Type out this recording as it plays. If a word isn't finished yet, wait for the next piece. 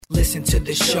Listen to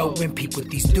the show and peep what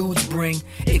these dudes bring.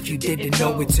 If you didn't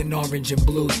know, it's an orange and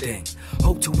blue thing.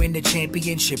 Hope to win the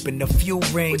championship and a few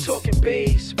rings. We're talking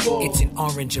baseball. It's an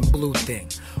orange and blue thing.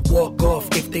 Walk off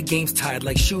if the game's tied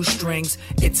like shoestrings.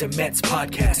 It's a Mets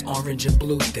podcast, orange and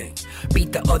blue thing.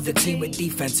 Beat the other team with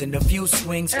defense and a few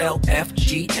swings.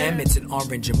 LFGM, it's an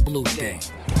orange and blue thing.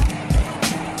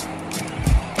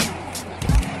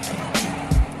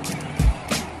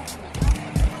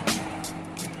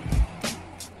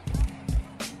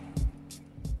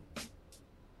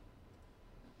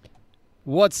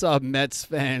 What's up, Mets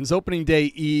fans? Opening day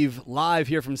eve, live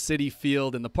here from Citi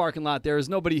Field in the parking lot. There is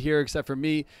nobody here except for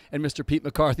me and Mr. Pete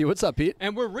McCarthy. What's up, Pete?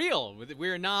 And we're real.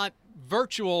 We're not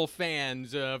virtual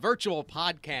fans, virtual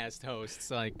podcast hosts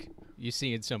like you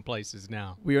see in some places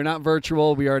now. We are not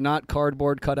virtual. We are not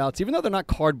cardboard cutouts, even though they're not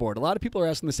cardboard. A lot of people are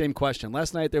asking the same question.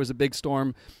 Last night there was a big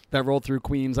storm that rolled through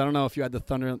Queens. I don't know if you had the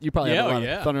thunder. You probably had a lot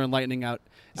of thunder and lightning out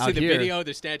See here. the video of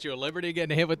the Statue of Liberty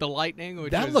getting hit with the lightning?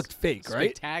 Which that looked fake,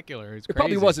 right? Spectacular. It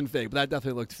probably wasn't fake, but that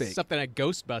definitely looked fake. Something like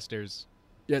Ghostbusters.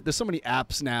 Yeah, there's so many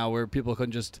apps now where people can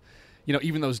just,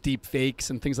 even those deep fakes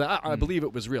and things like that. I believe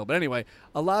it was real. But anyway,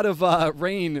 a lot of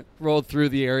rain rolled through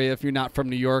the area if you're not from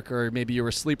New York, or maybe you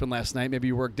were sleeping last night. Maybe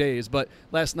you worked days. But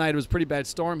last night it was a pretty bad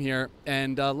storm here.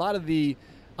 And a lot of the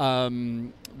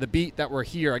beat that were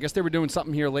here, I guess they were doing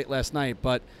something here late last night,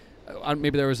 but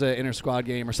maybe there was an inter-squad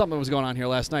game or something was going on here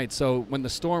last night. So when the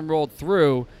storm rolled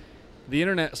through, the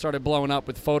internet started blowing up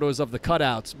with photos of the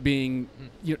cutouts being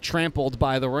trampled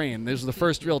by the rain. This was the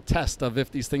first real test of if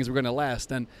these things were going to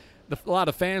last. And a lot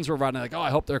of fans were running like, oh, I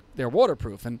hope they're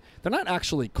waterproof. And they're not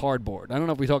actually cardboard. I don't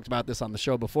know if we talked about this on the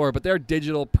show before, but they're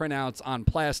digital printouts on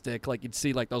plastic, like you'd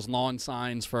see like those lawn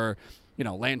signs for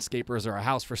landscapers or a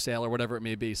house for sale or whatever it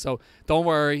may be. So don't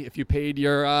worry. If you paid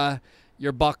your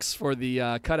bucks for the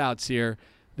cutouts here,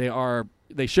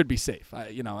 they should be safe.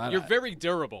 You're very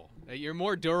durable. You're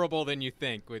more durable than you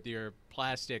think with your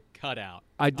plastic cutout.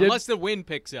 Unless the wind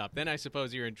picks up, then I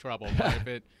suppose you're in trouble.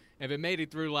 But if it made it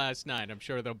through last night, I'm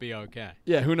sure they'll be okay.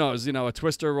 Yeah, who knows? A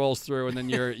twister rolls through and then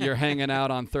you're hanging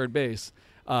out on third base.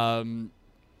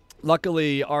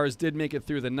 Luckily, ours did make it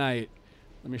through the night.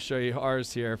 Let me show you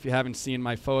ours here. If you haven't seen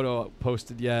my photo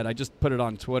posted yet, I just put it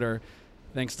on Twitter.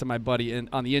 Thanks to my buddy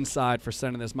on the inside for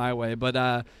sending this my way.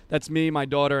 But that's me, my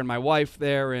daughter, and my wife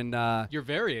there. And you're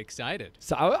very excited.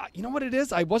 So you know what it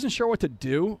is? I wasn't sure what to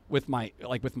do with my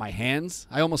hands.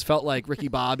 I almost felt like Ricky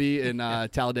Bobby in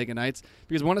Talladega Nights,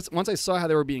 because once I saw how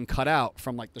they were being cut out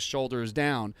from like the shoulders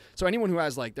down. So anyone who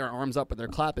has like their arms up but they're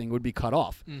clapping would be cut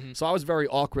off. Mm-hmm. So I was very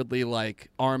awkwardly like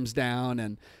arms down,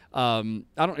 and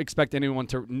I don't expect anyone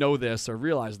to know this or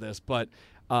realize this, but.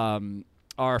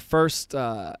 Our first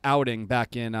outing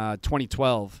back in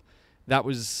 2012, there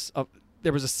was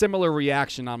a similar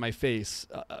reaction on my face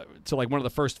to like one of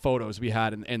the first photos we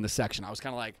had in the section. I was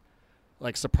kind of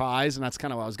like surprised, and that's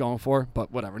kind of what I was going for.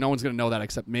 But whatever, no one's going to know that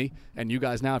except me and you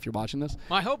guys now if you're watching this.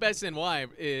 I hope SNY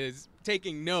is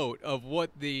taking note of what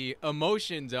the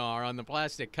emotions are on the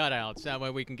plastic cutouts. That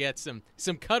way we can get some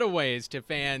cutaways to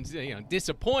fans,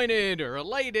 disappointed or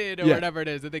elated or whatever it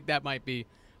is. I think that might be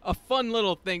a fun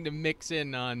little thing to mix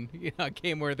in on a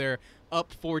game where they're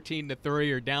up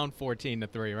 14-3 or down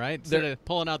 14-3, right? Instead of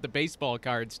pulling out the baseball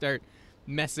card, start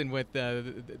messing with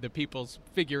the people's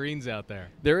figurines out there.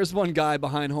 There is one guy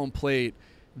behind home plate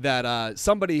that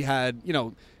somebody had,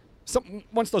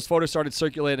 once those photos started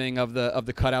circulating of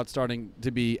the cutout starting to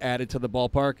be added to the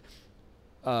ballpark.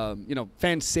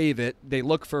 Fans save it. They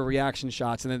look for reaction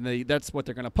shots, and then that's what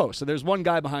they're going to post. So there's one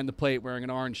guy behind the plate wearing an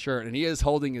orange shirt, and he is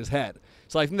holding his head.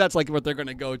 So I think that's like what they're going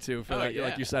to go to for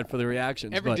like you said, for the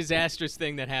reactions. Every disastrous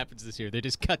thing that happens this year, they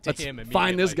just cut to him immediately.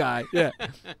 Find this guy. Yeah.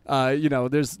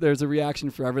 There's a reaction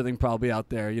for everything probably out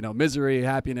there. Misery,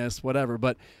 happiness, whatever.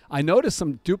 But I noticed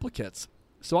some duplicates.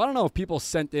 So I don't know if people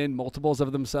sent in multiples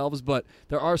of themselves, but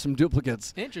there are some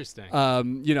duplicates. Interesting.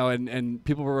 And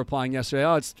people were replying yesterday,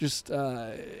 oh, it's just,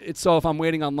 it's so if I'm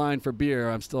waiting online for beer,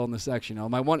 I'm still in the section.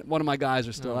 One of my guys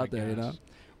are still out there,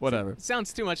 Whatever. It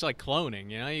sounds too much like cloning,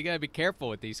 You got to be careful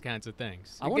with these kinds of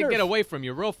things. I can get away from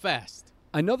you real fast.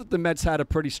 I know that the Mets had a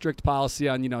pretty strict policy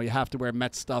on, you have to wear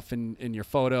Mets stuff in your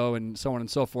photo and so on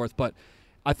and so forth, but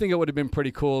I think it would have been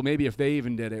pretty cool maybe if they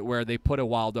even did it where they put a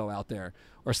Waldo out there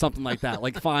or something like that.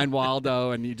 Like find Waldo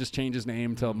and you just change his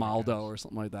name to Maldo or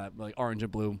something like that, like orange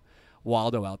and blue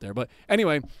Waldo out there. But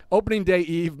anyway, opening day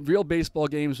eve, real baseball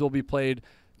games will be played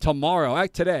tomorrow,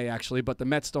 today actually, but the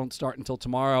Mets don't start until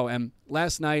tomorrow. And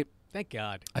last night, thank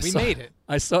God, we made it.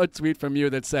 I saw a tweet from you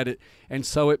that said it, and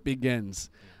so it begins.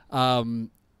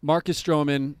 Marcus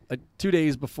Stroman, 2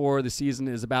 days before the season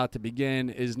is about to begin,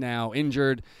 is now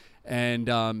injured. And,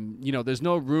 there's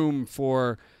no room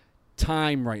for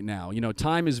time right now.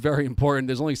 Time is very important.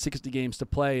 There's only 60 games to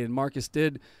play, and Marcus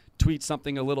did tweet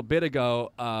something a little bit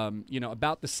ago,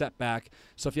 about the setback.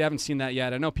 So if you haven't seen that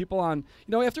yet, I know people on,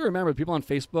 you have to remember, people on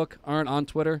Facebook aren't on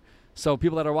Twitter. So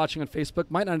people that are watching on Facebook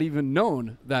might not even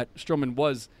known that Stroman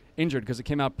was injured because it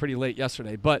came out pretty late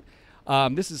yesterday. But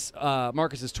this is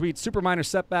Marcus's tweet. Super minor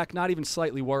setback, not even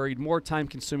slightly worried. More time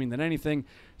consuming than anything.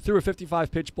 Threw a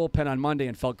 55-pitch bullpen on Monday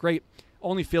and felt great.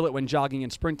 Only feel it when jogging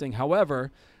and sprinting.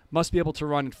 However, must be able to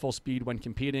run at full speed when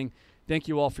competing. Thank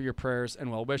you all for your prayers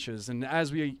and well wishes. And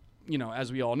as we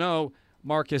all know,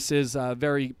 Marcus is a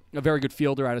very good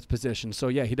fielder at his position. So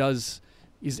yeah, he does.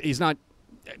 He's not.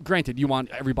 Granted, you want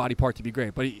every body part to be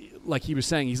great, but like he was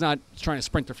saying, he's not trying to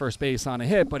sprint to first base on a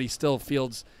hit, but he still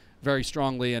fields very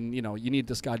strongly, and you need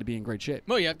this guy to be in great shape.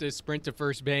 Well, you have to sprint to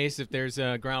first base if there's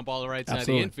a ground ball right side of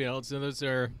the infield, so those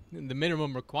are the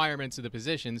minimum requirements of the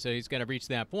position, so he's got to reach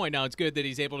that point. Now, it's good that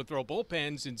he's able to throw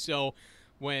bullpens, and so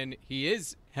when he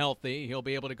is healthy, he'll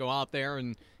be able to go out there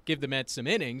and give the Mets some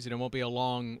innings, and it won't be a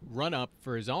long run-up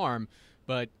for his arm.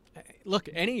 But, look,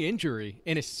 any injury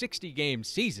in a 60-game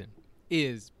season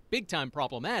is big-time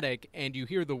problematic, and you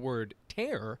hear the word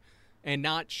tear and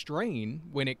not strain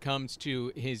when it comes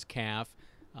to his calf.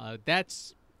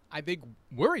 That's, I think,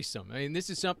 worrisome. I mean, this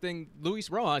is something Luis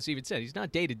Rojas even said. He's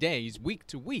not day-to-day. He's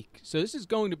week-to-week. So this is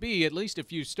going to be at least a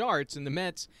few starts, and the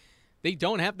Mets, they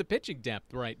don't have the pitching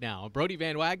depth right now. Brodie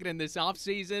Van Wagenen this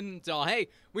offseason, so, hey,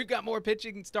 we've got more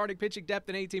starting pitching depth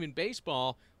than any team in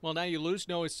baseball. Well, now you lose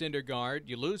Noah Syndergaard.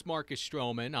 You lose Marcus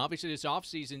Stroman. Obviously, this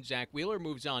offseason, Zach Wheeler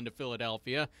moves on to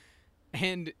Philadelphia.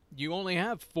 And you only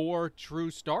have 4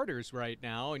 true starters right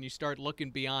now, and you start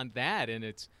looking beyond that, and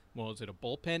it's, is it a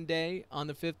bullpen day on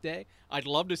the 5th day? I'd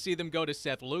love to see them go to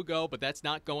Seth Lugo, but that's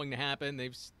not going to happen.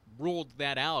 They've ruled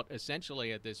that out,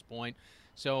 essentially, at this point.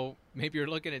 So maybe you're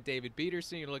looking at David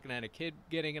Peterson, you're looking at a kid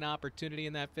getting an opportunity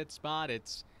in that 5th spot.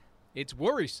 It's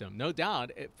worrisome, no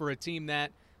doubt, for a team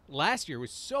that last year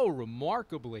was so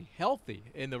remarkably healthy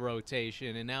in the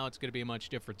rotation, and now it's going to be a much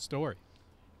different story.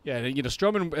 Yeah,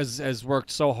 Stroman has worked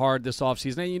so hard this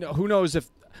offseason. And, who knows if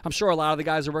 – I'm sure a lot of the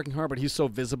guys are working hard, but he's so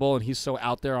visible and he's so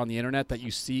out there on the internet that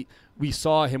we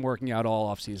saw him working out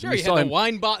all offseason. Sure, he had the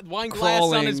wine glass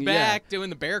on his back,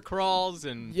 doing the bear crawls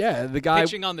and the guy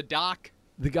pitching on the dock.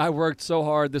 The guy worked so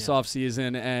hard this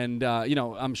offseason, and,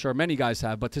 I'm sure many guys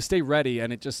have. But to stay ready,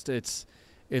 and it's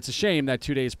a shame that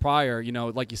 2 days prior,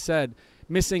 like you said –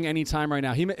 missing any time right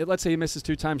now. Let's say he misses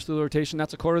 2 times through the rotation.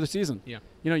 That's a quarter of the season. Yeah.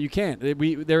 You can't.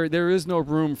 There is no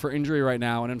room for injury right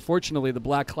now, and unfortunately, the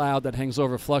black cloud that hangs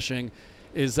over Flushing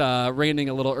is raining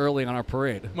a little early on our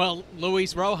parade. Well,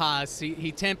 Luis Rojas,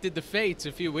 he tempted the fates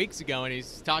a few weeks ago, and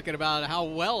he's talking about how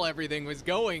well everything was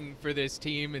going for this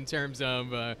team in terms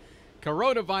of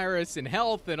coronavirus and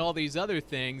health and all these other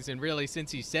things. And really,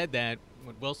 since he said that,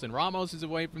 Wilson Ramos is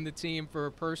away from the team for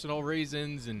personal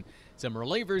reasons, and some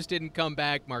relievers didn't come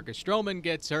back. Marcus Stroman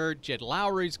gets hurt. Jed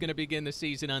Lowry's going to begin the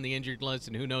season on the injured list,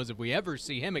 and who knows if we ever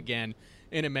see him again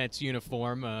in a Mets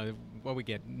uniform. We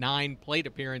get 9 plate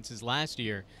appearances last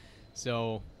year.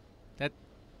 So that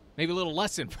maybe a little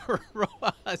lesson for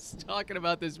Rojas talking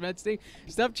about this Mets team.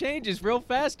 Stuff changes real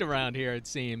fast around here, it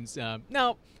seems.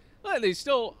 Now, they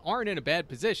still aren't in a bad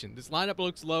position. This lineup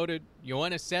looks loaded.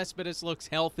 Yoenis Cespedes looks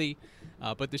healthy.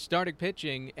 But the starting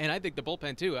pitching, and I think the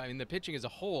bullpen too, I mean, the pitching as a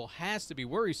whole has to be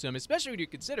worrisome, especially when you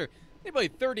consider they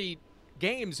played 30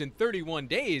 games in 31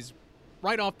 days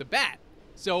right off the bat.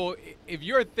 So if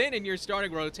you're thin in your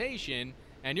starting rotation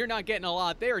and you're not getting a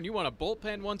lot there and you want a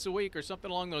bullpen once a week or something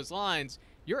along those lines,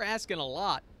 you're asking a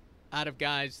lot out of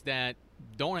guys that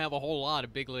don't have a whole lot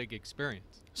of big league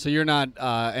experience. So you're not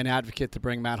an advocate to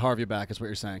bring Matt Harvey back, is what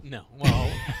you're saying? No.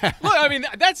 Well, look, I mean,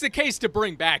 that's the case to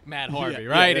bring back Matt Harvey,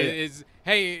 right? Yeah.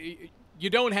 Hey,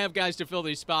 you don't have guys to fill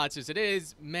these spots as it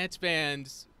is. Mets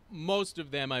fans, most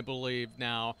of them, I believe,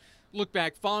 now look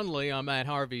back fondly on Matt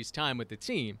Harvey's time with the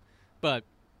team. But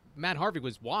Matt Harvey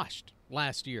was washed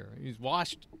last year. He was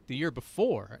washed the year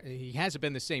before. He hasn't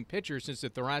been the same pitcher since the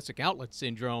thoracic outlet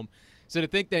syndrome. So to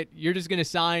think that you're just going to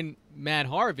sign Matt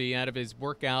Harvey out of his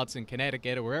workouts in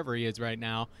Connecticut or wherever he is right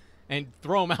now and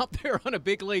throw him out there on a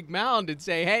big league mound and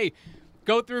say, hey,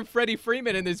 go through Freddie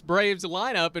Freeman in this Braves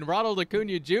lineup and Ronald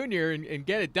Acuna Jr. and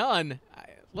get it done,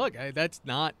 look, that's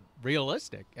not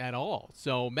realistic at all.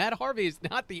 So Matt Harvey is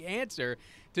not the answer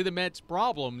to the Mets'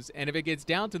 problems, and if it gets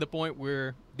down to the point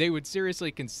where they would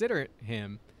seriously consider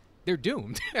him, they're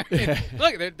doomed. I mean,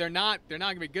 look, they're not going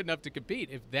to be good enough to compete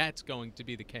if that's going to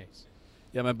be the case.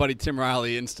 Yeah, my buddy Tim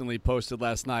Riley instantly posted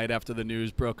last night after the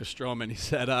news broke of Stroman. He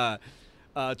said,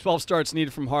 12 starts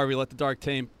needed from Harvey. Let the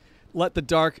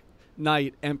dark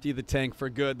night empty the tank for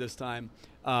good this time.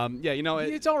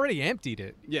 It's already emptied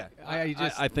it. Yeah,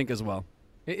 I think as well.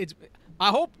 I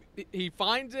hope he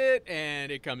finds it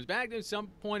and it comes back at some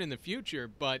point in the future,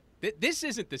 but this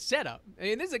isn't the setup. I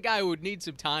mean, this is a guy who would need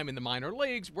some time in the minor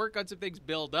leagues, work on some things,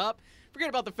 build up. Forget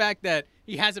about the fact that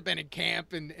he hasn't been in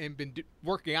camp and been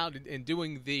working out and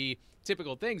doing the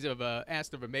typical things of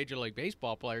asked of a Major League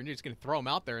Baseball player, and you're just going to throw him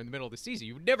out there in the middle of the season.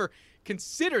 You would never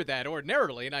consider that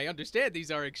ordinarily, and I understand these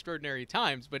are extraordinary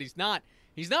times, but he's not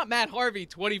Matt Harvey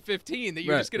 2015 that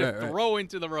you're just going to throw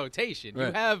into the rotation. Right.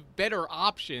 You have better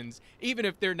options, even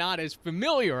if they're not as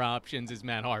familiar options as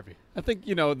Matt Harvey. I think,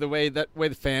 the way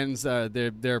the fans,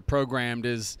 they're programmed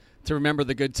is to remember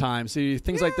the good times. So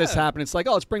things like this happen. It's like,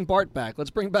 let's bring Bart back.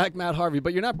 Let's bring back Matt Harvey.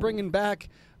 But you're not bringing back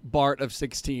Bart of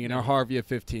 16 or Harvey of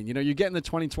 15. You're getting the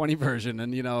 2020 version,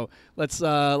 and let's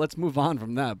move on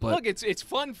from that. But look, it's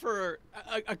fun for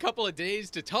a couple of days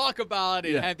to talk about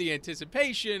and have the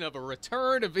anticipation of a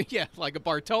return of like a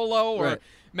Bartolo or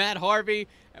Matt Harvey.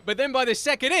 But then by the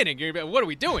second inning, what are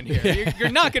we doing here? You're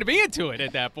not going to be into it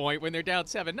at that point when they're down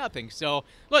 7-0. So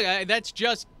look, that's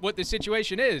just what the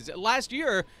situation is. Last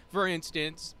year, for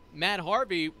instance, Matt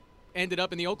Harvey ended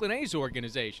up in the Oakland A's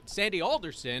organization. Sandy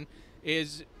Alderson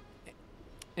is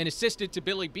an assistant to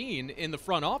Billy Beane in the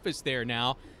front office there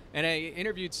now. And I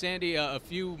interviewed Sandy a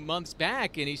few months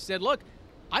back, and he said, look,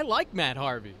 I like Matt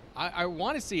Harvey. I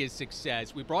want to see his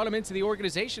success. We brought him into the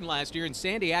organization last year, and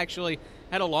Sandy actually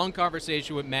had a long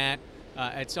conversation with Matt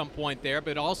at some point there,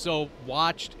 but also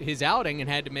watched his outing and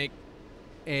had to make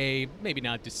a, maybe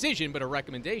not decision, but a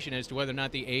recommendation as to whether or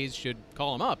not the A's should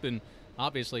call him up, and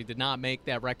obviously did not make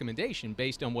that recommendation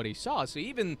based on what he saw. So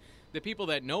even the people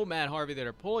that know Matt Harvey, that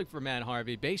are pulling for Matt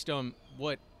Harvey, based on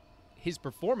what his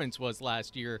performance was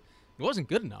last year, it wasn't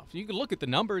good enough. You can look at the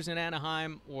numbers in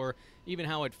Anaheim or even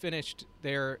how it finished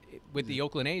there with the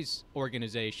Oakland A's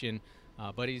organization,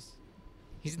 but he's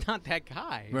not that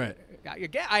guy. Right.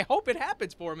 Again, I hope it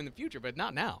happens for him in the future, but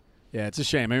not now. Yeah, it's a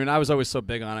shame. I mean, I was always so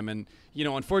big on him, and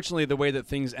unfortunately, the way that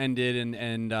things ended,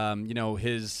 and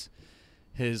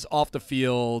his off the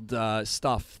field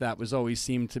stuff that was always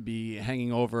seemed to be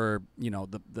hanging over,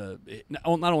 the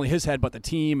not only his head but the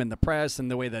team and the press, and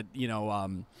the way that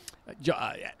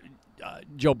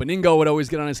Joe Beningo would always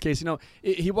get on his case.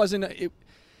 He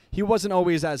wasn't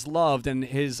always as loved, and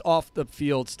his off the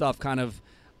field stuff kind of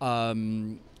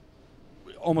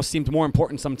almost seemed more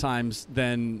important sometimes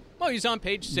than. Well, he's on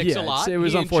page 6 a lot. It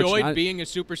was he unfortunate. enjoyed being a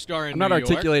superstar in New York. I'm not York.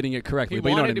 articulating it correctly, but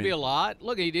you know what I mean. He wanted to be a lot.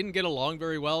 Look, he didn't get along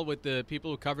very well with the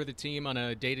people who cover the team on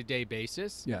a day-to-day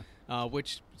basis. Yeah.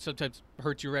 Which sometimes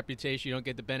hurts your reputation. You don't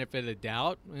get the benefit of the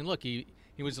doubt. I mean, look, he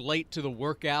was late to the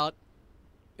workout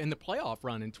in the playoff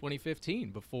run in 2015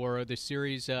 before the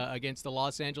series against the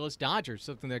Los Angeles Dodgers,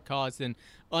 something that caused an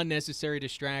unnecessary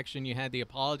distraction. You had the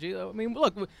apology. I mean,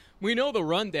 look, we know the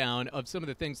rundown of some of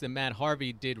the things that Matt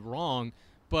Harvey did wrong,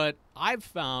 but I've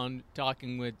found,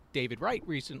 talking with David Wright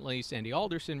recently, Sandy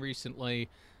Alderson recently,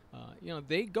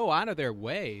 they go out of their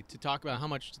way to talk about how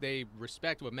much they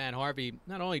respect what Matt Harvey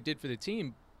not only did for the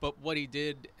team, but what he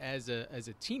did as a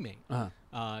teammate.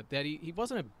 That he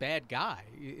wasn't a bad guy.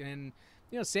 And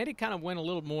Sandy kind of went a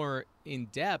little more in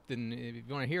depth, and if you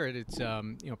want to hear it, it's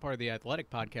part of the Athletic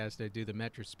podcast I do, the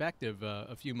Metrospective,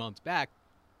 a few months back.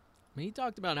 I mean, he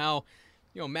talked about how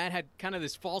Matt had kind of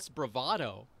this false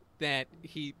bravado that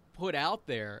he put out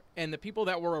there, and the people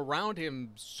that were around him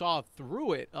saw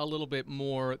through it a little bit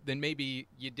more than maybe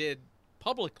you did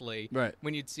publicly. Right.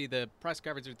 When you'd see the press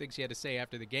coverage or things he had to say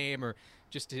after the game, or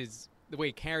just the way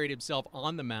he carried himself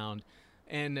on the mound.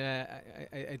 And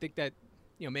I think that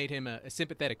made him a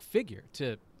sympathetic figure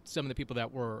to some of the people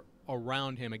that were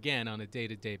around him, again, on a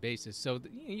day-to-day basis. So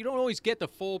you don't always get the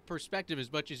full perspective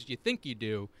as much as you think you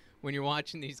do when you're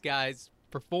watching these guys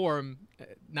perform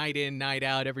night in, night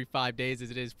out, every 5 days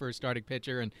as it is for a starting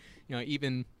pitcher, and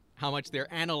even how much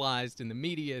they're analyzed in the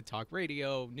media, talk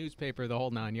radio, newspaper, the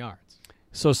whole 9 yards.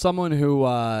 So someone who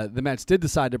the Mets did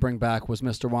decide to bring back was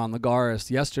Mr. Juan Lagares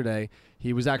yesterday.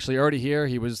 He was actually already here.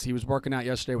 He was working out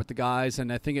yesterday with the guys,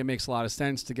 and I think it makes a lot of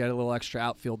sense to get a little extra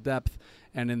outfield depth.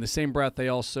 And in the same breath, they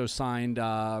also signed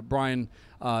Brian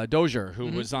Dozier, who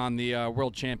was on the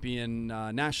world champion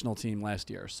national team last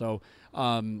year. So,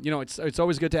 it's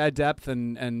always good to add depth,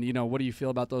 and what do you feel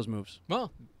about those moves?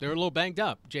 Well, they're a little banged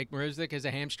up. Jake Marisnick has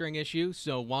a hamstring issue,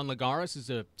 so Juan Lagares is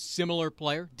a similar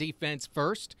player, defense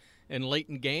first. And late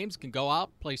in games can go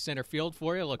out, play center field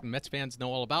for you. Look, Mets fans know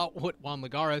all about what Juan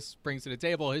Lagares brings to the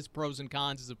table, his pros and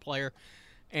cons as a player.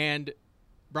 And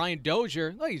Brian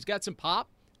Dozier, look, he's got some pop.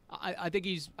 I think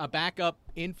he's a backup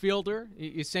infielder. He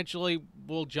essentially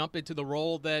will jump into the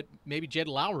role that maybe Jed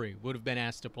Lowry would have been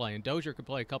asked to play, and Dozier could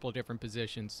play a couple of different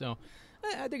positions. So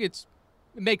I think it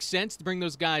makes sense to bring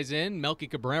those guys in. Melky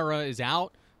Cabrera is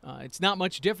out. It's not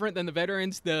much different than the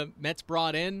veterans the Mets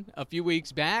brought in a few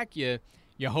weeks back. You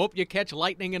hope you catch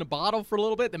lightning in a bottle for a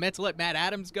little bit. The Mets let Matt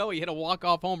Adams go. He hit a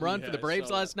walk-off home run for the Braves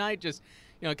last night. Just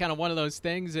kind of one of those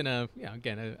things in a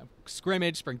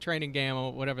scrimmage, spring training game,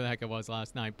 or whatever the heck it was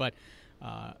last night. But,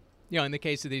 in the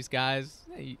case of these guys,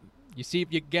 you see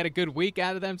if you get a good week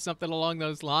out of them, something along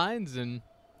those lines, and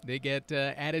they get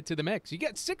added to the mix. You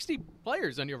get 60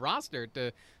 players on your roster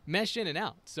to mesh in and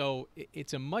out. So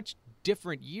it's a much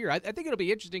different year. I think it'll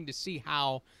be interesting to see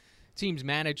how teams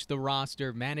manage the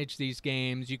roster, manage these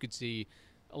games. You could see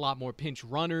a lot more pinch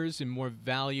runners and more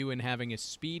value in having a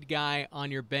speed guy on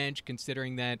your bench,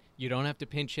 considering that you don't have to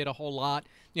pinch hit a whole lot.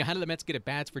 How do the Mets get at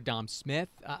bats for Dom Smith?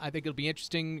 I think it'll be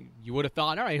interesting. You would have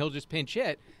thought, all right, he'll just pinch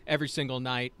hit every single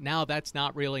night. Now that's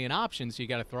not really an option, so you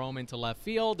got to throw him into left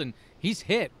field, and he's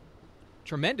hit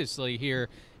tremendously here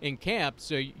in camp,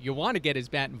 so you want to get his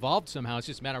bat involved somehow. It's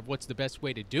just a matter of what's the best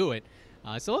way to do it.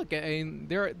 So look, I mean,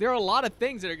 there are a lot of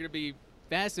things that are going to be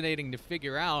fascinating to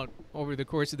figure out over the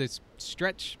course of this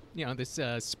stretch, this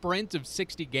sprint of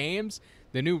 60 games,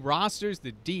 the new rosters,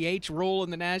 the DH role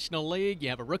in the National League. You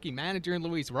have a rookie manager in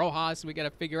Luis Rojas we got to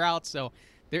figure out. So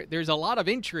there's a lot of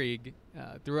intrigue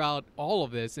throughout all of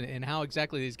this and how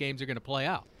exactly these games are going to play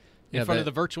out in front of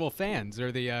the virtual fans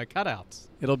or the cutouts.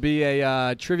 It'll be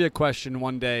a trivia question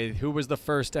one day. Who was the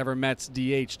first ever Mets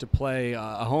DH to play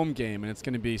a home game? And it's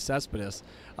going to be Cespedes.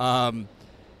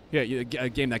 A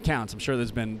game that counts. I'm sure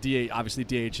there's been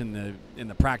DH in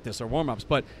the practice or warm-ups.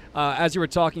 But as you were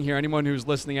talking here, anyone who's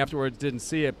listening afterwards didn't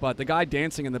see it, but the guy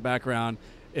dancing in the background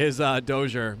is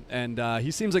Dozier, and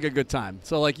he seems like a good time.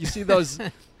 So, you see those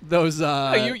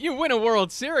you win a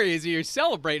World Series, you're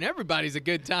celebrating. Everybody's a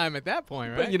good time at that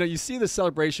point, right? But, you see the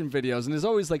celebration videos, and there's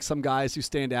always, some guys who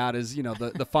stand out as,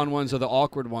 the fun ones or the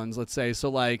awkward ones, let's say.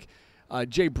 So,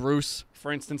 Jay Bruce,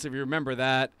 for instance, if you remember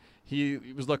that, he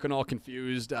was looking all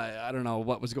confused. I don't know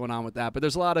what was going on with that, but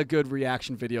there's a lot of good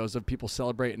reaction videos of people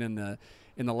celebrating in the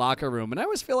locker room, and I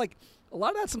always feel like a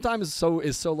lot of that sometimes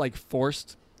is so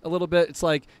forced a little bit. It's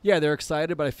they're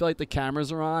excited, but I feel like the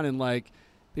cameras are on and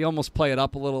they almost play it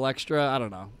up a little extra. I don't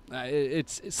know. I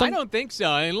don't think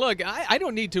so. And look, I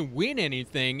don't need to win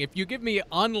anything. If you give me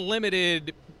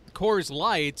unlimited Coors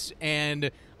Lights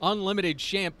and unlimited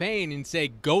champagne and say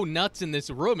go nuts in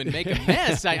this room and make a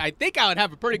mess, I think I would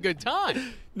have a pretty good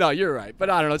time. No, you're right,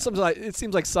 but I don't know. It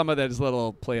seems like some of that is a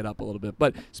little played up a little bit.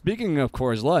 But speaking of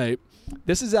Coors Light,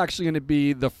 this is actually going to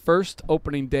be the first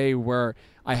opening day where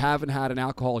I haven't had an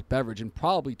alcoholic beverage in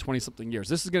probably 20-something years.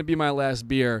 This is going to be my last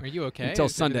beer. Are you okay? Until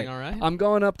is Sunday. All right? I'm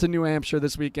going up to New Hampshire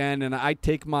this weekend, and I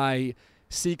take my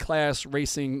C-class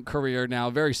racing career now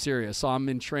very serious, so I'm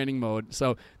in training mode.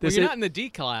 So you're not in the D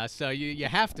class, so you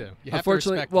have to. You have to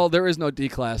respect there is no D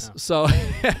class. No. So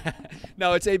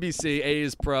no, it's ABC. A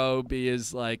is pro, B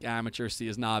is amateur, C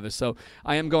is novice. So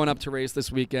I am going up to race this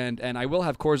weekend, and I will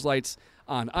have Coors Lights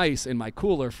on ice in my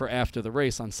cooler for after the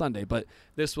race on Sunday. But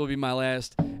this will be my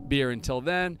last beer until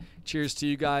then. Cheers to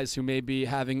you guys who may be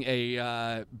having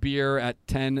a beer at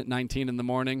 10:19 in the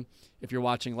morning if you're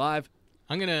watching live.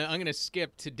 I'm gonna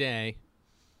skip today.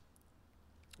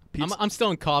 I'm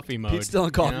still in coffee mode. Pete's still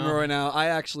in coffee mode right now. I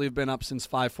actually have been up since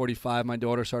 5:45. My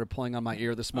daughter started pulling on my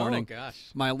ear this morning. Oh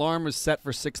gosh! My alarm was set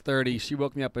for 6:30. She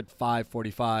woke me up at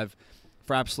 5:45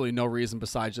 for absolutely no reason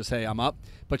besides just, hey, I'm up.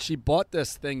 But she bought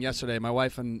this thing yesterday. My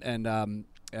wife and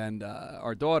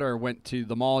our daughter went to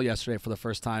the mall yesterday for the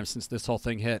first time since this whole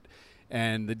thing hit,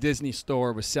 and the Disney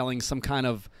store was selling some kind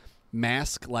of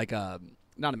mask, like a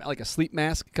sleep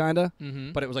mask kind of,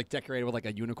 but it was decorated with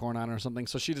a unicorn on it or something.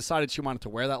 So she decided she wanted to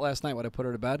wear that last night when I put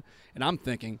her to bed, and I'm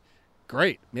thinking,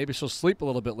 great, maybe she'll sleep a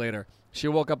little bit later. She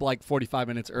woke up 45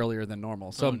 minutes earlier than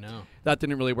normal, so that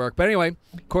didn't really work. But anyway,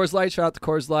 Coors Light, shout out to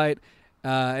Coors Light,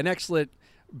 an excellent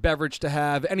beverage to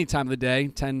have any time of the day,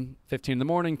 10:15 in the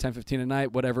morning, 10:15 at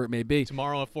night, whatever it may be.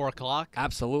 Tomorrow at 4 o'clock?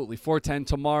 Absolutely, 4:10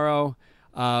 tomorrow.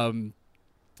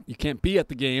 You can't be at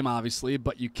the game, obviously,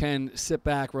 but you can sit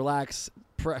back, relax,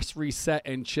 press reset,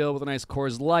 and chill with a nice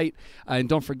Coors Light. And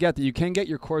don't forget that you can get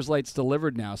your Coors Lights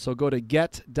delivered now. So go to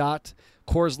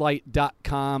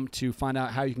get.CoorsLight.com to find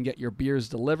out how you can get your beers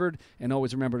delivered. And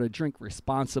always remember to drink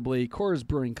responsibly. Coors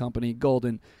Brewing Company,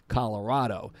 Golden,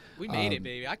 Colorado. We made it,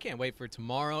 baby. I can't wait for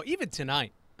tomorrow, even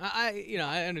tonight.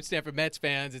 I understand for Mets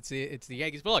fans, it's the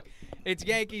Yankees. But look, it's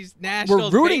Yankees,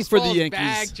 Nationals, we're rooting for the Yankees,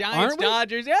 back, Giants, aren't we?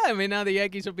 Dodgers. Yeah, I mean now the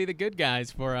Yankees will be the good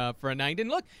guys for a night. And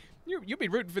look, You'll be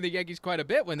rooting for the Yankees quite a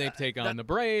bit when they take on the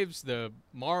Braves, the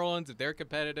Marlins, if they're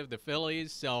competitive, the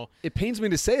Phillies. So it pains me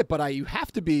to say it, but you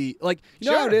have to be like, you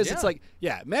know Sure, how it is. yeah. It's like,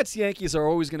 Mets Yankees are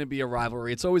always going to be a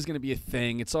rivalry. It's always going to be a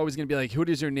thing. It's always going to be like, who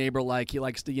does your neighbor like? He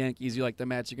likes the Yankees. You like the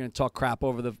Mets. You're going to talk crap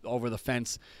over the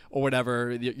fence or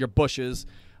whatever, your bushes.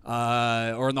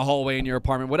 Or in the hallway in your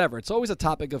apartment, whatever. It's always a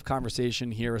topic of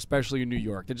conversation here, especially in New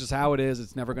York. That's just how it is.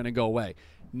 It's never going to go away.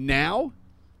 Now,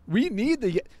 we need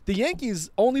the Yankees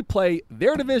only play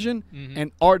their division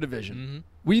and our division. Mm-hmm.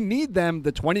 We need them,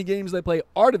 the 20 games they play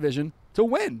our division, to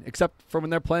win, except for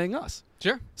when they're playing us.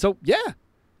 Sure. So,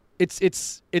 it's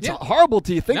horrible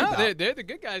to think about. No, they're the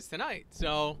good guys tonight.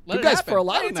 So let Good it guys happen. for a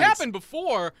lot of It's nights. happened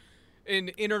before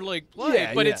in interleague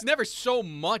play, but Yeah. it's never so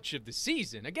much of the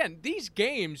season. Again, these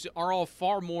games are all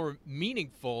far more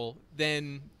meaningful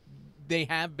than they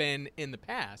have been in the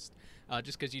past.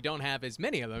 Just because you don't have as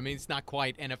many of them. I mean, it's not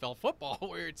quite NFL football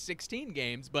where it's 16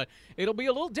 games, but it'll be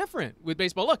a little different with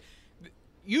baseball. Look,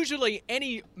 usually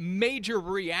any major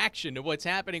reaction to what's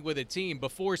happening with a team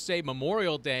before, say,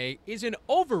 Memorial Day is an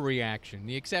overreaction.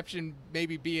 The exception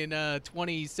maybe being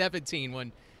 2017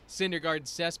 when Syndergaard and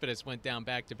Cespedes went down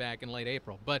back-to-back in late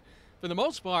April. But for the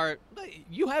most part,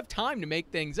 you have time to make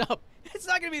things up. It's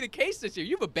not going to be the case this year.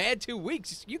 You have a bad 2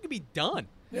 weeks. You could be done.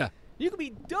 Yeah. You could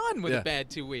be done with a bad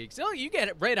 2 weeks. So you get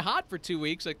it red hot for 2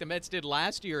 weeks like the Mets did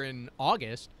last year in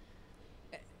August.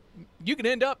 You can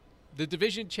end up the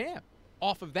division champ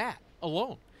off of that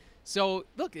alone. So,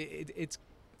 look, it's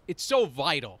so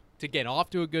vital to get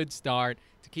off to a good start,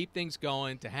 to keep things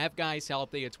going, to have guys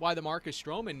healthy. It's why the Marcus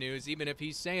Stroman news, even if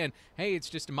he's saying, hey,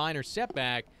 it's just a minor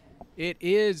setback, it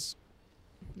is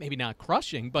maybe not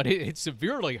crushing, but it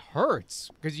severely hurts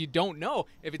because you don't know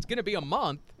if it's going to be a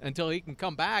month until he can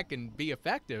come back and be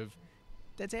effective.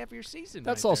 That's half your season.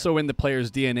 That's right also in the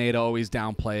player's DNA to always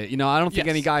downplay it. You know, I don't think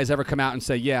any guys ever come out and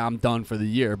say, yeah, I'm done for the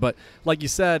year. But like you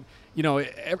said, you know,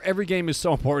 every game is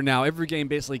so important now. Every game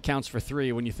basically counts for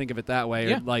 3 when you think of it that way.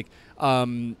 Yeah. Like,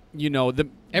 you know,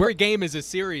 every game is a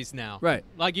series now. Right.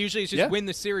 Like usually it's just win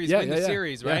the series,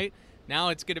 Yeah. right? Now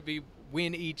it's going to be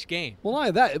win each game. Well, not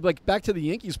only that, like back to the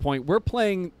Yankees point, we're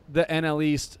playing the NL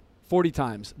East 40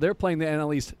 times. They're playing the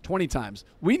NL East 20 times.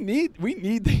 We need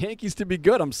the Yankees to be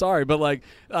good. I'm sorry, but like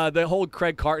the whole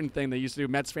Craig Carton thing they used to do,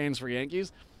 Mets fans for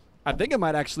Yankees, I think it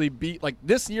might actually be like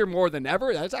this year more than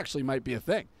ever. That actually might be a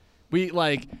thing. We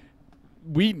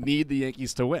need the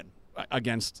Yankees to win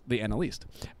against the NL East.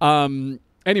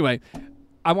 Anyway,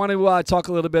 I want to talk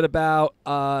a little bit about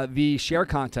the share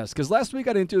contest, because last week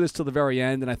I didn't do this till the very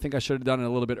end, and I think I should have done it a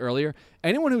little bit earlier.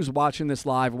 Anyone who's watching this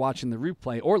live, watching the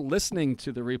replay, or listening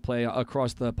to the replay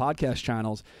across the podcast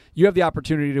channels, you have the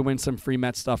opportunity to win some free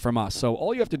Mets stuff from us. So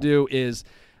all you have to do is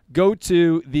go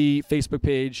to the Facebook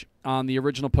page on the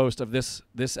original post of this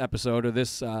episode, or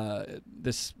this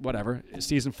whatever,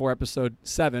 Season 4, Episode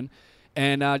 7,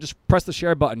 and just press the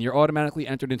share button. You're automatically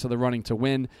entered into the running to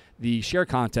win the share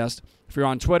contest. If you're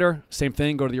on Twitter, same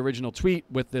thing. Go to the original tweet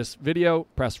with this video,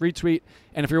 press retweet.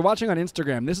 And if you're watching on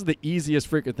Instagram, this is the easiest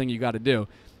freaking thing you got to do.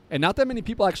 And not that many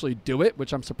people actually do it,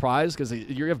 which I'm surprised, because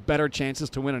you have better chances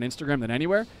to win on Instagram than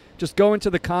anywhere. Just go into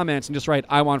the comments and just write,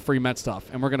 I want free Met stuff.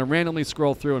 And we're going to randomly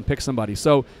scroll through and pick somebody.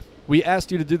 So we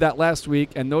asked you to do that last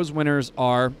week, and those winners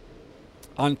are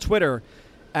on Twitter,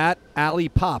 at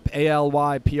AlyPop,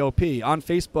 ALYPOP. On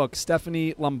Facebook,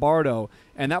 Stephanie Lombardo.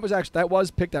 And that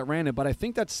was picked at random, but I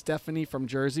think that's Stephanie from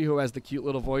Jersey, who has the cute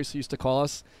little voice who used to call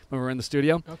us when we were in the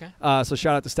studio. Okay. So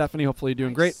shout out to Stephanie. Hopefully you're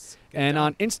doing great. Good And job.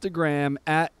 on Instagram,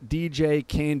 at DJ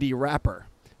Candy Rapper.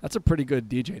 That's a pretty good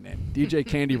DJ name, DJ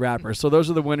Candy Rapper. So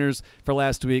those are the winners for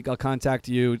last week. I'll contact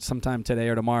you sometime today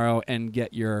or tomorrow and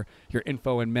get your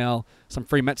info and mail some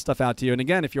free Met stuff out to you. And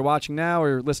again, if you're watching now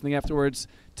or listening afterwards,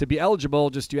 to be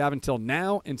eligible, just you have until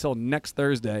next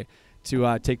Thursday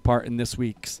to take part in this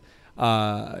week's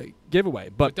giveaway.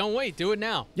 But don't wait. Do it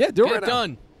now. Yeah, do it Get right it now.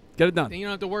 done. Get it done. Then you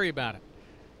don't have to worry about it.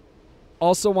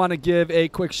 Also want to give a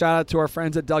quick shout out to our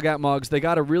friends at Dugout Mugs. They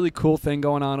got a really cool thing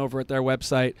going on over at their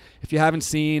website. If you haven't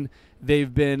seen,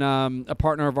 they've been a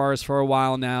partner of ours for a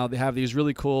while now. They have these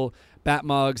really cool bat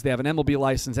mugs. They have an MLB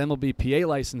license, MLB PA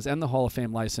license, and the Hall of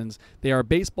Fame license. They are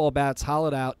baseball bats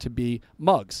hollowed out to be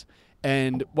mugs.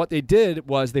 And what they did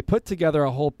was they put together a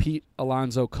whole Pete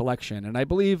Alonso collection. And I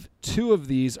believe 2 of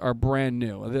these are brand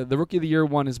new. The Rookie of the Year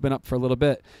one has been up for a little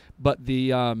bit, but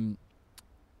the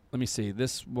let me see.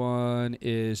 This one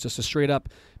is just a straight-up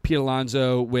Pete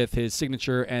Alonso with his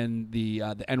signature and the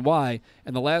NY.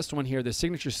 And the last one here, the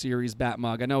Signature Series bat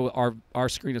mug. I know our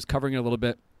screen is covering it a little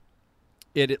bit.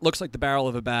 It looks like the barrel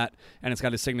of a bat, and it's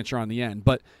got his signature on the end.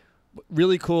 But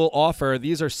really cool offer.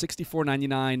 These are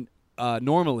 $64.99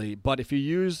 normally, but if you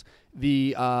use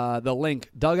the link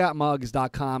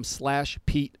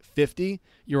dugoutmugs.com/Pete50,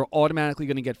 you're automatically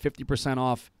going to get 50%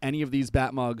 off any of these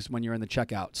bat mugs when you're in the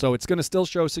checkout. So it's going to still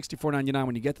show $64.99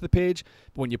 when you get to the page,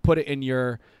 but when you put it in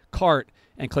your cart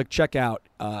and click checkout,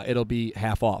 it'll be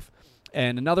half off.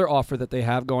 And another offer that they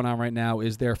have going on right now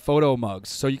is their photo mugs.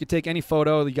 So you could take any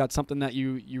photo. You got something that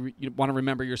you want to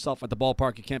remember yourself at the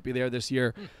ballpark. You can't be there this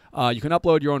year. You can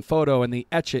upload your own photo, and they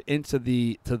etch it into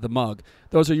the mug.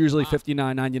 Those are usually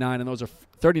 $59.99, and those are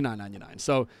 $39.99.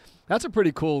 So that's a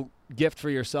pretty cool gift for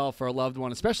yourself or a loved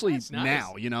one, especially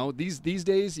now. You know, these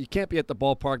days you can't be at the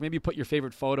ballpark. Maybe put your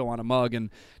favorite photo on a mug and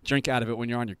drink out of it when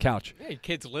you're on your couch. Hey,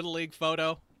 kid's Little League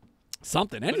photo.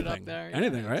 Something, anything,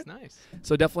 anything, right? Nice.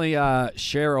 So definitely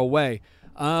share away.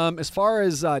 As far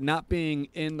as not being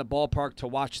in the ballpark to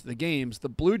watch the games, the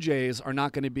Blue Jays are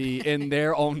not going to be in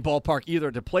their own ballpark either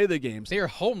to play the games. They are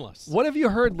homeless. What have you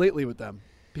heard lately with them?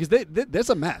 Because there's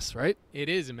a mess, right? It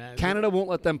is a mess. Canada won't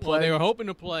let them play. Well, they were hoping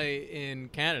to play in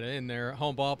Canada in their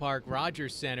home ballpark,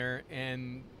 Rogers Center,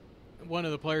 and one of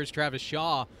the players, Travis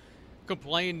Shaw,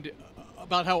 complained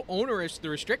about how onerous the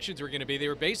restrictions were going to be. They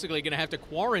were basically going to have to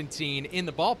quarantine in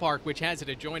the ballpark, which has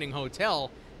an adjoining hotel,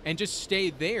 and just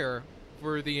stay there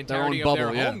for the entirety of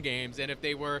their home games. And if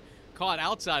they were caught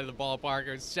outside of the ballpark,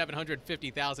 it was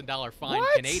 $750,000 fine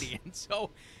Canadian.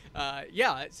 So,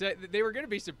 so they were going to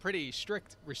be some pretty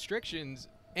strict restrictions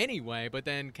anyway, but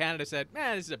then Canada said,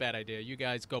 this is a bad idea. You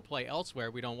guys go play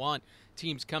elsewhere. We don't want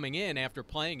teams coming in after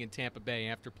playing in Tampa Bay,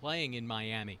 after playing in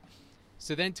Miami.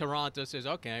 So then Toronto says,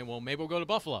 okay, well, maybe we'll go to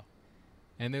Buffalo.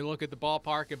 And they look at the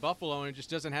ballpark in Buffalo, and it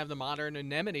just doesn't have the modern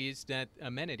amenities that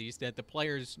the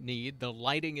players need. The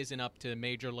lighting isn't up to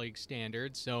major league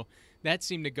standards, so that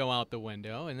seemed to go out the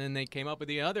window. And then they came up with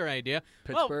the other idea.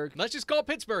 Pittsburgh. Well, let's just call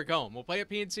Pittsburgh home. We'll play at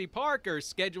PNC Park. Our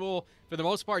schedule, for the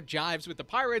most part, jives with the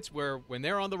Pirates, where when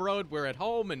they're on the road, we're at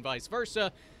home, and vice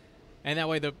versa. And that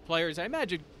way the players, I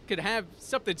imagine, could have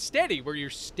something steady where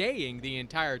you're staying the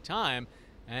entire time.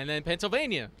 And then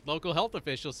Pennsylvania, local health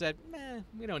officials said,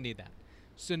 we don't need that.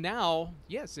 So now,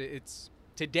 yes,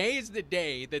 today is the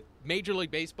day that Major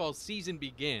League Baseball season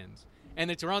begins, and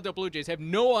the Toronto Blue Jays have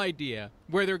no idea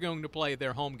where they're going to play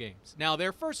their home games. Now,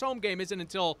 their first home game isn't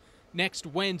until next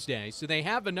Wednesday, so they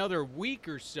have another week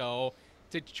or so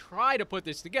to try to put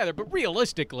this together. But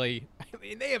realistically,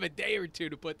 they have a day or two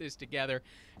to put this together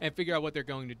and figure out what they're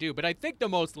going to do. But I think the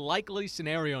most likely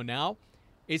scenario now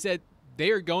is that they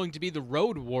are going to be the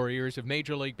road warriors of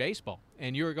Major League Baseball.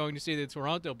 And you're going to see the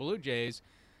Toronto Blue Jays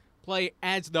play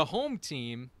as the home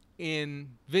team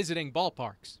in visiting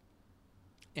ballparks.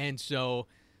 And so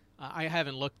I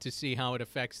haven't looked to see how it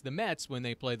affects the Mets when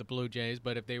they play the Blue Jays,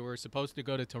 but if they were supposed to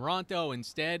go to Toronto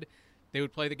instead, they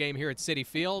would play the game here at Citi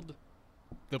Field.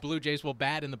 The Blue Jays will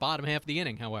bat in the bottom half of the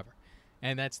inning, however.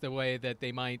 And that's the way that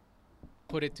they might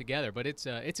put it together. But it's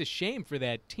a shame for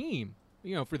that team.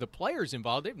 You know, for the players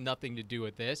involved, they have nothing to do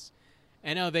with this.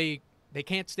 And now they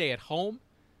can't stay at home.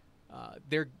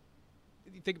 You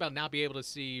think about not being able to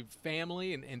see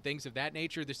family and things of that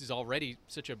nature. This is already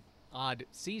such a odd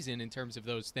season in terms of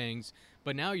those things.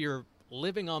 But now you're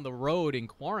living on the road in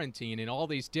quarantine in all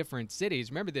these different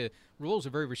cities. Remember, the rules are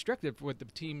very restrictive for what the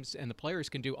teams and the players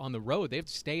can do on the road. They have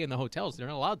to stay in the hotels. They're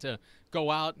not allowed to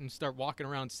go out and start walking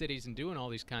around cities and doing all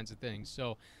these kinds of things.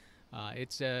 So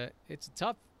it's a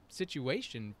tough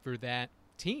situation for that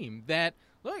team that,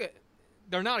 look,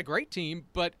 they're not a great team,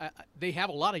 but they have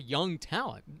a lot of young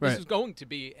talent. This is going to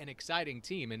be an exciting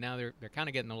team, and now they're kind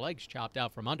of getting the legs chopped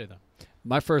out from under them.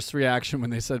 My first reaction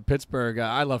when they said Pittsburgh,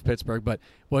 I love Pittsburgh, but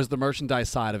was the merchandise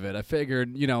side of it. I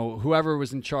figured, whoever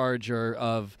was in charge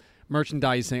of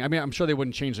merchandising, I mean, I'm sure they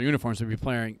wouldn't change their uniforms. They'd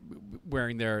be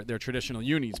wearing their traditional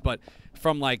unis. But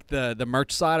from, like, the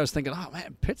merch side, I was thinking, oh,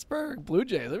 man, Pittsburgh Blue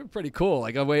Jays, they were pretty cool.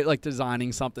 Like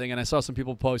designing something. And I saw some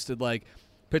people posted, like,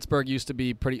 Pittsburgh used to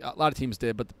be a lot of teams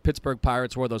did, but the Pittsburgh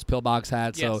Pirates wore those pillbox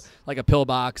hats. Yes. So, like, a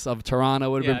pillbox of Toronto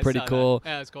would have been pretty cool. That.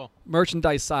 Yeah, that's cool.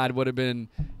 Merchandise side would have been,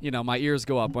 my ears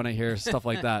go up when I hear stuff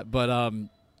like that. But,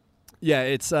 yeah,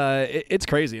 it's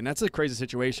crazy, and that's a crazy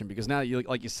situation because now,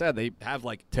 like you said, they have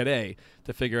like today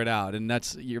to figure it out, and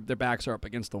their backs are up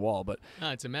against the wall. But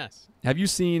it's a mess. Have you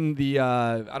seen the?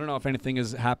 I don't know if anything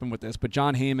has happened with this, but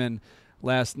John Heyman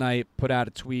last night put out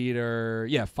a tweet,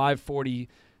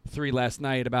 5:43 last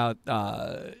night about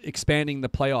expanding the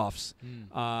playoffs,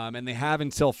 and they have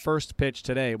until first pitch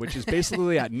today, which is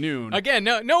basically at noon. Again,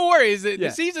 no worries.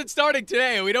 The season's starting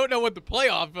today, and we don't know what the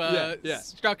playoff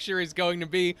structure is going to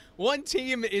be. One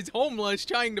team is homeless,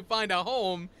 trying to find a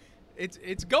home.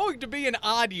 It's going to be an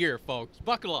odd year, folks.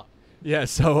 Buckle up. Yeah,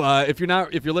 so if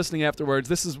you're listening afterwards,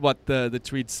 this is what the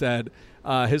tweet said.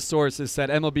 His sources said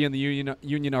MLB and the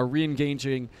union are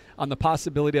re-engaging on the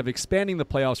possibility of expanding the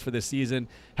playoffs for this season.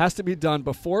 Has to be done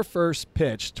before first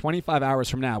pitch, 25 hours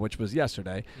from now, which was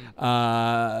yesterday.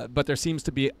 But there seems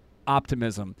to be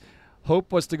optimism.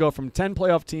 Hope was to go from 10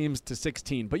 playoff teams to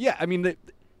 16. But yeah, I mean,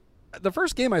 the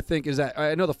first game, I think, is at,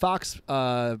 I know the Fox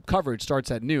coverage starts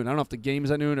at noon. I don't know if the game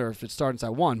is at noon or if it starts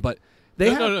at 1, but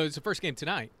no, it's the first game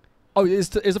tonight. Oh, is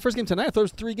the first game tonight? I thought it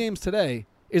was 3 games today.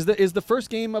 Is the first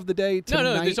game of the day tonight?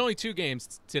 No, there's only 2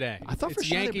 games today. I thought it's for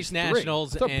sure Yankees, it was 3.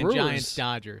 Nationals, and Brewers. Giants,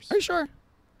 Dodgers. Are you sure?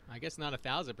 I guess not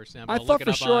 1,000%. I thought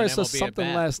for sure I saw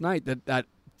something last night that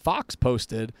Fox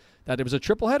posted that it was a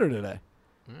triple-header today.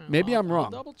 Maybe I'm wrong.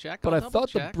 I'll double check. But I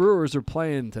thought the Brewers are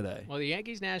playing today. Well, the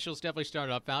Yankees Nationals definitely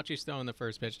started off. Fauci's throwing the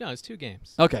first pitch. No, it's 2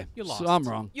 games. Okay. You lost. So I'm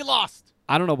wrong. You lost.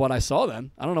 I don't know what I saw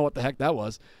then. I don't know what the heck that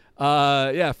was.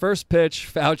 Yeah, first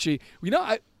pitch, Fauci.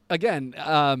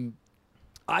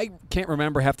 I can't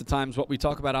remember half the times what we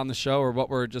talk about on the show or what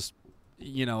we're just,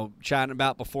 chatting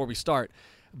about before we start.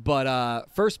 But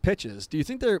first pitches, do you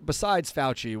think they're, besides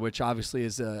Fauci, which obviously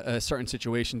is a certain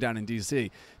situation down in D.C.,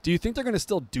 do you think they're going to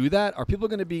still do that? Are people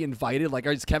going to be invited? Like,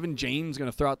 is Kevin James going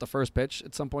to throw out the first pitch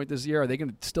at some point this year? Are they going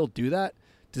to still do that?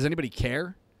 Does anybody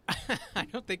care? I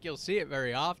don't think you'll see it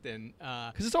very often.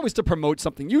 Because it's always to promote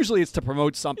something. Usually it's to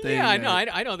promote something. Yeah, no,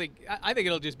 I don't think. I think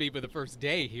it'll just be for the first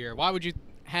day here. Why would you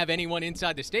have anyone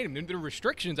inside the stadium? There are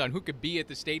restrictions on who could be at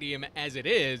the stadium as it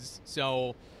is.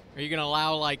 So are you going to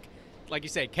allow, like you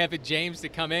say, Kevin James to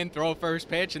come in, throw a first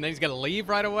pitch, and then he's going to leave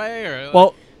right away? Or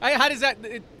well, how does that?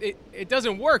 It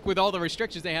doesn't work with all the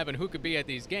restrictions they have on who could be at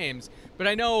these games. But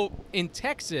I know in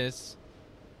Texas,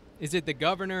 is it the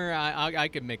governor? I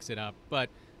could mix it up, but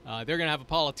they're going to have a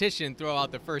politician throw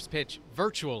out the first pitch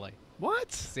virtually.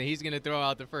 What? So he's going to throw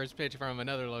out the first pitch from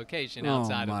another location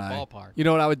outside of the ballpark. You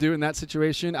know what I would do in that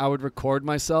situation? I would record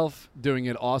myself doing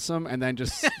it awesome and then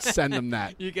just send them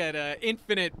that. You get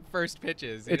infinite first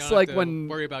pitches. You it's don't like have to when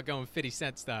worry about going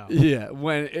 50-cent style. Yeah,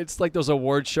 when it's like those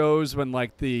award shows when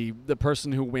like the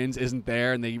person who wins isn't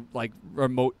there and they like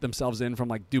remote themselves in from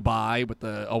like Dubai with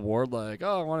the award, like,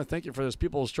 oh, I want to thank you for this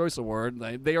People's Choice Award.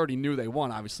 They already knew they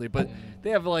won, obviously, but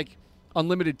they have like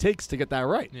unlimited takes to get that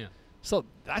right. Yeah. So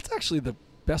that's actually the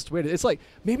best way to. It's like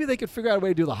maybe they could figure out a way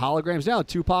to do the holograms. Now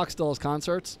Tupac still has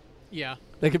concerts. Yeah.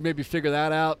 They could maybe figure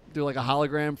that out. Do like a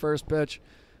hologram first pitch.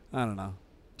 I don't know.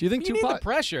 Do you think you Tupac? need the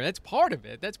pressure. That's part of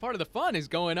it. That's part of the fun is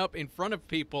going up in front of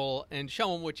people and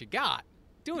showing what you got.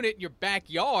 Doing it in your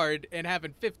backyard and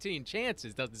having 15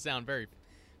 chances doesn't sound very,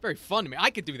 very fun to me. I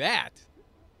could do that.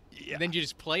 Yeah. And then you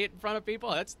just play it in front of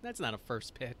people? That's not a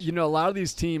first pitch. You know, a lot of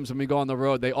these teams, when we go on the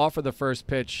road, they offer the first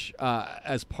pitch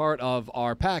as part of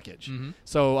our package. Mm-hmm.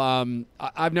 So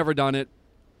I've never done it.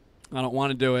 I don't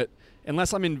want to do it.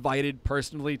 Unless I'm invited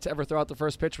personally to ever throw out the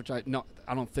first pitch, which I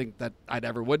don't think that I'd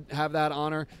ever would have that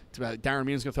honor. Darren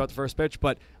Means going to throw out the first pitch.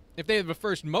 But if they have a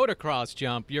first motocross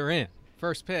jump, you're in.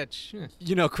 First pitch.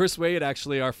 You know, Chris Wade,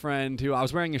 actually, our friend, who I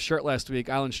was wearing his shirt last week,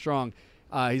 Island Strong,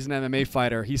 he's an MMA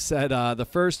fighter. He said the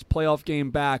first playoff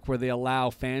game back where they allow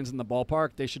fans in the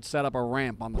ballpark, they should set up a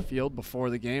ramp on the field before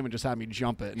the game and just have me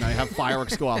jump it. And I have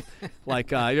fireworks go off.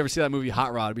 Like, you ever see that movie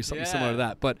Hot Rod? It'd be something similar to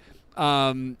that. But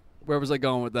where was I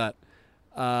going with that?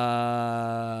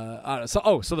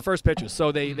 So the first pitches.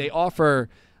 So they offer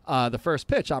the first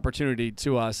pitch opportunity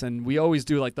to us, and we always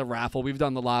do like the raffle. We've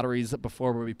done the lotteries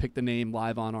before where we pick the name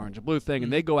live on Orange and Blue thing,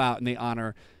 and they go out and they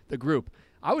honor the group.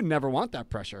 I would never want that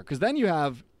pressure because then you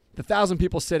have the 1,000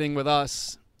 people sitting with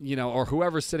us, you know, or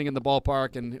whoever's sitting in the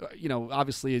ballpark, and you know,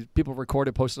 obviously people record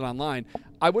it, post it online.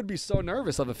 I would be so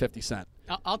nervous of a 50 cent.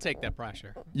 I'll take that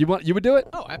pressure. You would do it?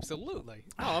 Oh, absolutely.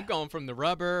 Oh, I'm going from the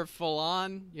rubber full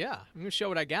on. Yeah, I'm gonna show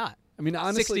what I got. I mean,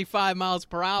 honestly, 65 miles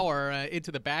per hour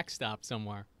into the backstop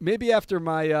somewhere. Maybe after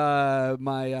my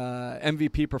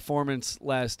MVP performance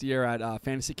last year at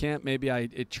Fantasy Camp, maybe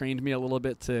it trained me a little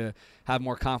bit to have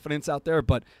more confidence out there.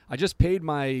 But I just paid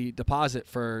my deposit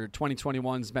for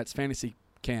 2021's Mets Fantasy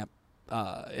Camp,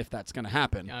 if that's going to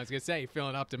happen. I was going to say, you're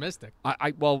feeling optimistic.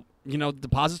 Well, you know,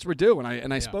 deposits were due,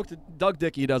 and I spoke to Doug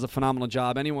Dickey. He does a phenomenal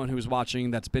job. Anyone who's watching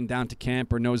that's been down to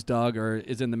camp or knows Doug or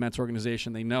is in the Mets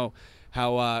organization, they know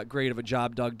how great of a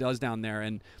job Doug does down there.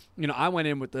 And, you know, I went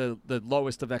in with the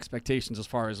lowest of expectations as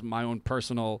far as my own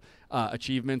personal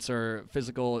achievements or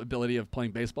physical ability of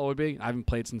playing baseball would be. I haven't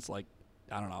played since, like,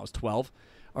 I don't know, I was 12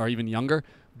 or even younger.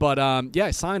 But, yeah,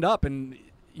 I signed up, and,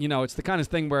 you know, it's the kind of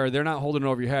thing where they're not holding it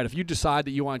over your head. If you decide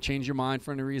that you want to change your mind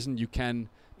for any reason, you can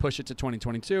push it to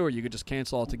 2022, or you could just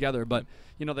cancel altogether. But,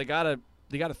 you know, they got to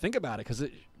you got to think about it because,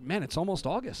 man, it's almost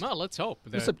August. Well, let's hope.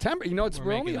 It's September. You know,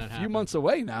 we're only a few months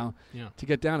away now to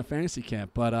get down to fantasy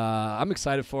camp. But I'm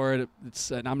excited for it.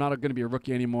 I'm not going to be a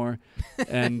rookie anymore.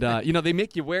 And, you know, they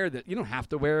make you wear that. You don't have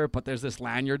to wear it, but there's this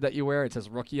lanyard that you wear. It says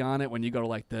rookie on it when you go to,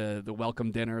 like, the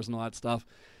welcome dinners and all that stuff.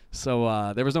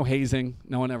 So there was no hazing.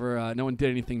 No one did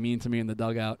anything mean to me in the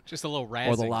dugout. Just a little razzing.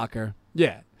 Or the locker.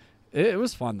 Yeah. It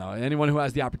was fun, though. Anyone who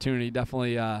has the opportunity,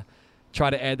 definitely try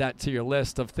to add that to your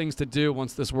list of things to do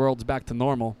once this world's back to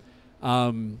normal,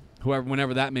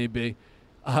 whenever that may be.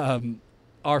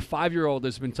 Our 5-year-old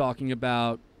has been talking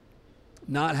about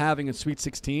not having a Sweet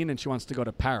 16, and she wants to go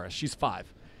to Paris. She's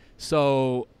 5.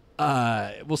 So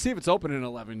we'll see if it's open in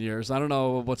 11 years. I don't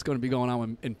know what's going to be going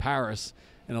on in Paris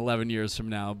in 11 years from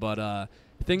now, but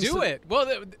things do it.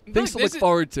 Well, things to look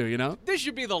forward to, you know? This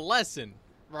should be the lesson.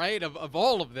 Right, of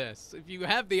all of this. If you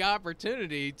have the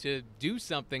opportunity to do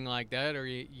something like that, or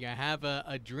you have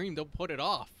a dream, don't put it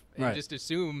off and just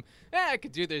assume, I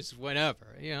could do this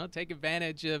whenever. You know, take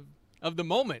advantage of the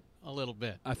moment a little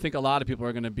bit. I think a lot of people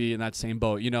are going to be in that same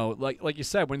boat. You know, like you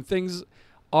said, when things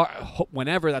are,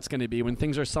 whenever that's going to be, when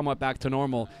things are somewhat back to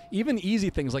normal, even easy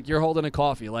things like you're holding a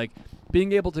coffee, like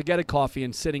being able to get a coffee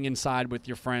and sitting inside with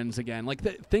your friends again, like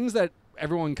things that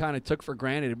everyone kind of took for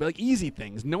granted, but like easy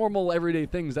things, normal everyday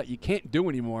things that you can't do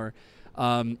anymore.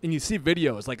 And you see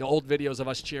videos, like old videos of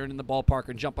us cheering in the ballpark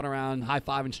and jumping around,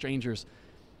 high-fiving strangers.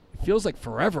 It feels like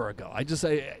forever ago. I just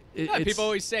say people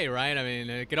always say, right? I mean,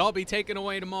 it could all be taken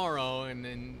away tomorrow,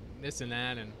 and this and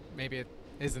that, and maybe it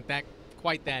isn't that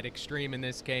quite that extreme in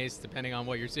this case, depending on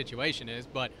what your situation is.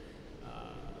 But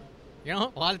you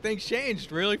know, a lot of things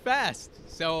changed really fast.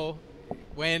 So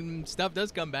when stuff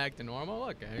does come back to normal,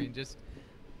 look, I mean, just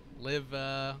live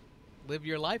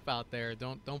your life out there.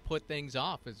 Don't put things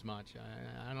off as much.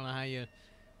 I don't know how you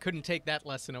couldn't take that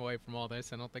lesson away from all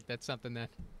this. I don't think that's something that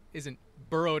isn't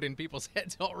burrowed in people's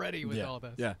heads already with all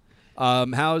this. Yeah.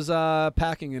 How's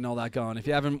packing and all that going? If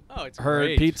you haven't it's heard,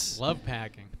 great. Pete's love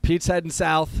packing. Pete's heading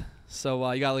south,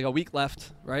 so you got like a week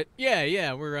left, right?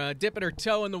 Yeah. We're dipping our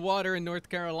toe in the water in North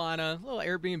Carolina. A little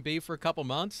Airbnb for a couple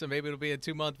months, so maybe it'll be a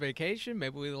 2-month vacation.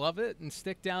 Maybe we love it and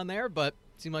stick down there, but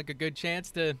seemed like a good chance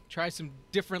to try some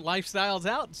different lifestyles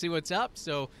out and see what's up.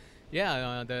 So,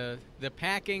 yeah, the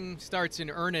packing starts in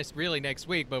earnest really next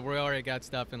week, but we already got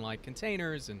stuff in like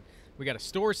containers, and we got to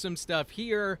store some stuff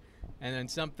here, and then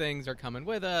some things are coming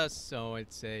with us. So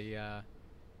it's a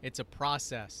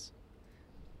process.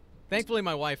 Thankfully,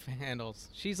 my wife handles.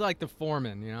 She's like the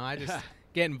foreman, you know. I just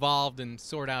get involved and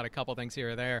sort out a couple things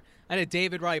here or there. I had a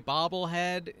David Wright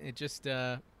bobblehead. It just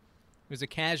it was a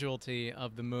casualty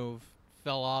of the move.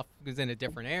 Fell off. It was in a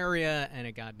different area, and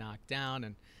it got knocked down,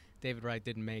 and David Wright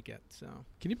didn't make it. So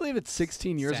can you believe it's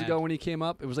 16 years Sad. ago when he came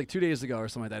up? It was like 2 days ago or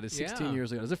something like that. It's 16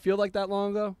 years ago. Does it feel like that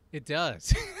long ago? It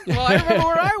does. Well, I remember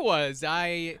where I was.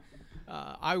 I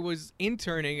was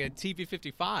interning at TV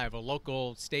 55, a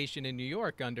local station in New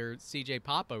York under C.J.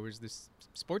 Papa, who was the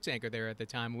sports anchor there at the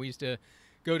time. We used to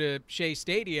go to Shea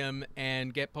Stadium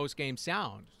and get post-game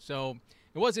sound. So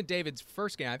it wasn't David's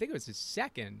first game. I think it was his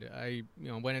second. I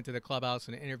went into the clubhouse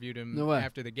and interviewed him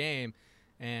after the game.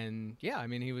 And, yeah, I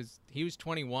mean, he was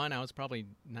 21. I was probably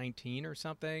 19 or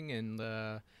something. And,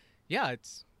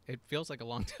 it feels like a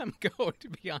long time ago, to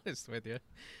be honest with you.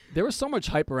 There was so much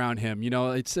hype around him.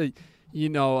 Lastings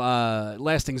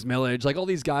Millage, like all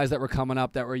these guys that were coming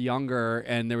up that were younger,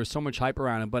 and there was so much hype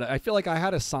around him. But I feel like I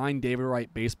had a signed David Wright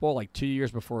baseball like 2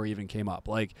 years before he even came up.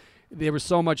 Like, there was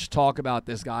so much talk about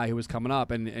this guy who was coming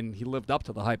up, and he lived up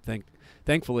to the hype,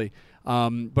 thankfully.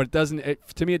 But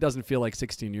to me, it doesn't feel like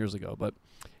 16 years ago. But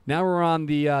now we're on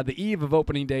the eve of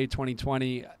opening day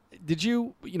 2020. Did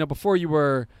you, before you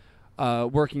were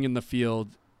working in the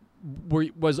field,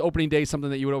 was opening day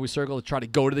something that you would always circle to try to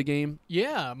go to the game?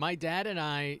 Yeah, my dad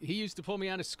and he used to pull me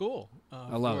out of school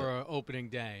for opening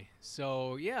day.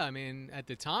 So, yeah, I mean, at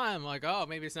the time, like,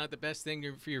 maybe it's not the best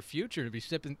thing for your future to be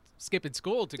skipping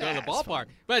school to go to the ballpark. Fun.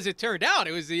 But as it turned out,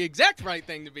 it was the exact right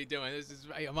thing to be doing. This is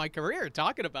my career,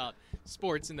 talking about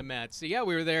sports in the Mets. So, yeah,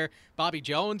 we were there. Bobby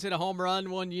Jones hit a home run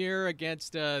one year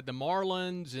against the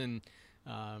Marlins, and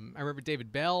I remember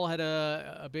David Bell had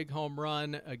a big home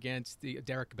run against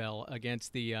Derek Bell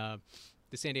against the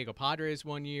San Diego Padres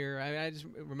one year. I just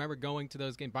remember going to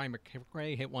those games. Brian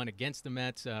McRae hit one against the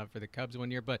Mets for the Cubs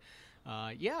one year. But,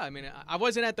 I mean, I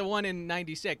wasn't at the one in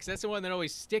 96. That's the one that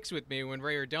always sticks with me when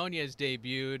Ray Ordonez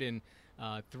debuted and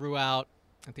threw out,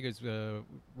 I think it was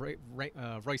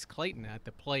Royce Clayton at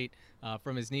the plate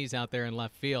from his knees out there in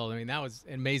left field. I mean, that was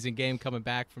an amazing game coming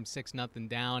back from 6-0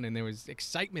 down, and there was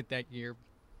excitement that year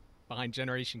behind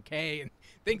Generation K and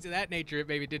things of that nature. It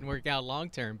maybe didn't work out long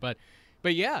term, but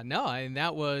But yeah, no, and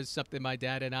that was something my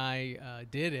dad and I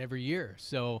did every year.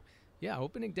 So yeah,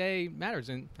 opening day matters,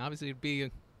 and obviously it'd be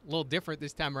a little different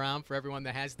this time around for everyone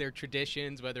that has their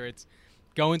traditions, whether it's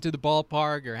going to the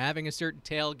ballpark or having a certain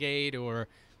tailgate or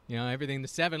everything the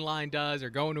 7 Line does or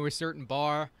going to a certain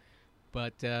bar.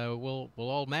 But we'll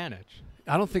all manage.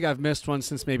 I don't think I've missed one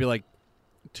since maybe like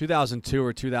 2002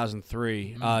 or 2003. Do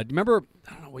you remember?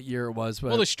 I don't know what year it was. But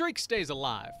well, the streak stays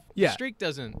alive. Yeah. The streak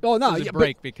doesn't doesn't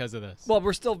break because of this. Well,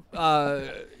 we're still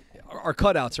our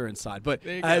cutouts are inside. But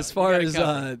as far as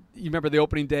you remember the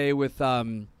opening day with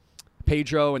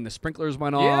Pedro and the sprinklers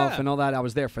went off and all that, I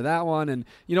was there for that one. And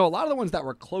a lot of the ones that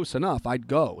were close enough, I'd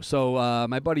go. So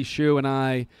my buddy Shu and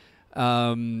I,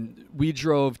 we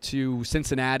drove to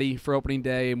Cincinnati for opening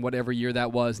day and whatever year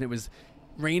that was, and it was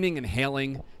raining and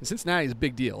hailing. And Cincinnati is a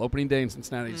big deal. Opening day in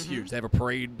Cincinnati is huge. They have a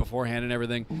parade beforehand and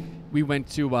everything. We went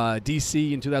to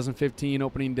D.C. in 2015,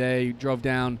 opening day, drove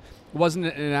down. It wasn't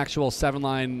an actual 7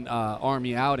 Line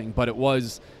Army outing, but it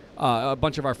was a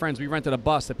bunch of our friends. We rented a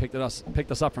bus that picked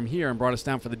us up from here and brought us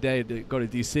down for the day to go to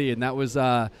D.C., and that was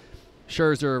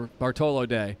Scherzer Bartolo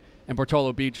Day. And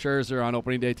Bartolo beat Scherzer on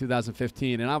opening day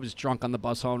 2015, and I was drunk on the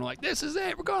bus home. Like, this is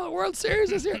it. We're going to the World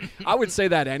Series this year. I would say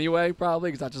that anyway, probably,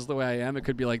 because that's just the way I am. It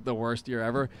could be like the worst year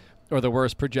ever or the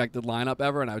worst projected lineup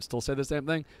ever, and I would still say the same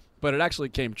thing. But it actually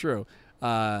came true.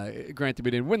 Granted,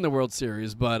 we didn't win the World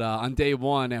Series, but on day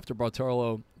one after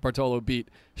Bartolo beat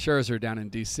Scherzer down in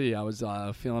D.C., I was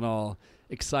feeling all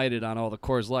excited on all the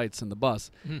Coors Lights in the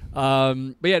bus.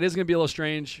 But yeah, it is going to be a little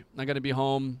strange. I'm going to be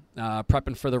home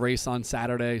prepping for the race on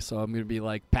Saturday, so I'm going to be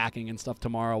like packing and stuff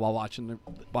tomorrow while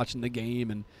watching the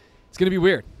game, and it's going to be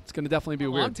weird. It's going to definitely be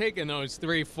weird. I'm taking those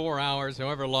 3-4 hours,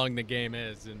 however long the game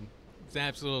is, and it's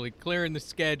absolutely clearing the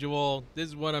schedule. This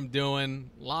is what I'm doing,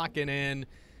 locking in.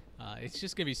 It's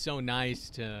just going to be so nice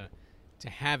to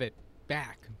have it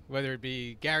back, whether it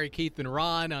be Gary, Keith, and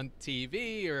Ron on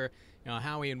TV or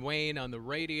Howie and Wayne on the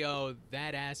radio,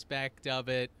 that aspect of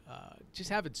it. Just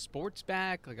having sports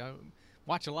back. Like, I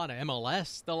watched a lot of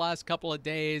MLS the last couple of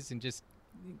days and just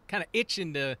kind of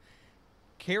itching to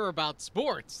care about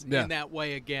sports in that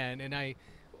way again. And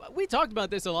we talked about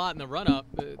this a lot in the run-up,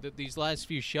 these last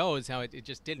few shows, how it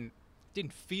just didn't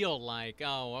feel like,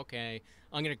 oh, okay,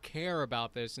 I'm going to care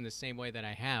about this in the same way that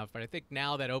I have. But I think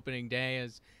now that opening day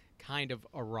has kind of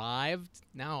arrived,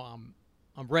 now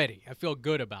I'm ready. I feel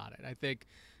good about it. I think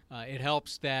it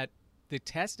helps that the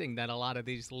testing that a lot of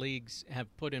these leagues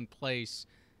have put in place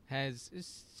has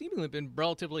seemingly been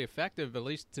relatively effective, at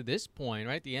least to this point,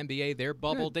 right? The NBA, their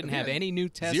bubble, didn't have any new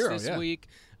tests this week.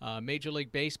 Major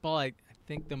League Baseball, I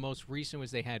think the most recent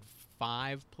was they had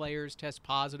 5 players test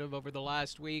positive over the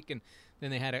last week, and then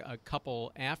they had a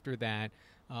couple after that.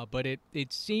 But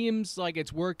it seems like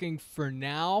it's working for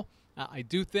now. I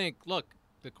do think, look,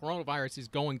 the coronavirus is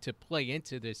going to play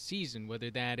into this season, whether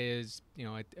that is,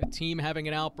 a team having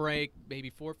an outbreak,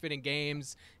 maybe forfeiting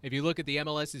games. If you look at the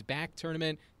MLS's back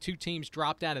tournament, 2 teams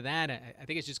dropped out of that. I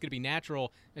think it's just going to be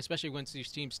natural, especially once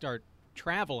these teams start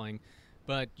traveling.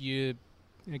 But you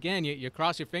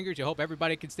cross your fingers. You hope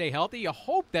everybody can stay healthy. You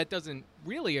hope that doesn't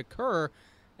really occur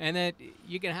and that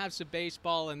you can have some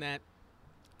baseball and that,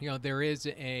 there is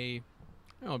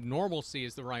normalcy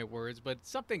is the right words, but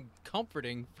something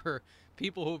comforting for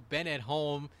people who've been at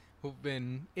home, who've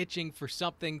been itching for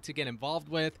something to get involved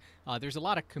with. There's a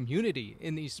lot of community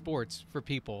in these sports for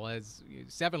people, as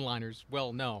 7 Liners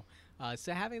well know.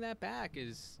 So having that back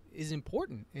is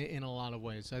important in a lot of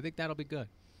ways. So I think that'll be good.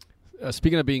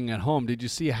 Speaking of being at home, did you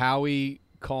see Howie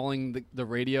calling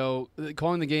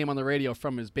the game on the radio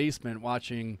from his basement,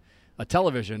 watching a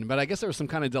television? But I guess there was some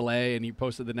kind of delay, and he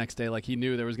posted the next day like he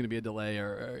knew there was going to be a delay,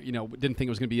 or didn't think it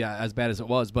was going to be as bad as it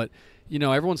was. But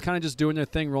everyone's kind of just doing their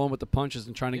thing, rolling with the punches,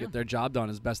 and trying to get their job done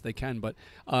as best they can. But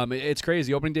it's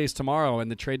crazy. Opening day's tomorrow,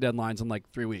 and the trade deadline's in like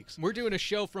 3 weeks. We're doing a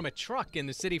show from a truck in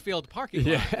the Citi Field parking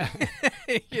lot.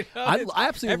 Yeah, I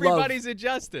absolutely everybody's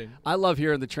adjusting. I love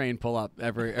hearing the train pull up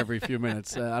every few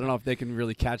minutes. I don't know if they can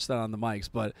really catch that on the mics,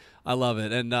 but I love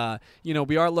it. And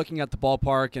we are looking at the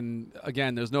ballpark, and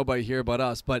again, there's nobody here but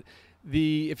us. But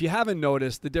if you haven't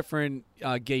noticed, the different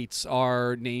gates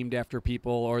are named after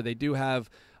people, or they do have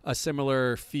a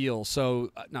similar feel.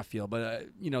 So not feel, but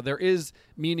there is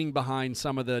meaning behind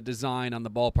some of the design on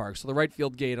the ballpark. So the right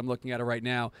field gate, I'm looking at it right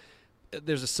now,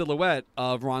 there's a silhouette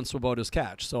of Ron Swoboda's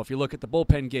catch. So if you look at the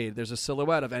bullpen gate, there's a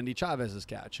silhouette of Andy Chavez's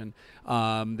catch.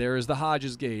 And there is the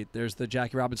Hodges gate. There's the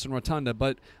Jackie Robinson Rotunda.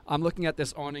 But I'm looking at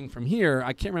this awning from here.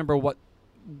 I can't remember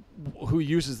who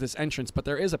uses this entrance, but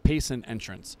there is a Payson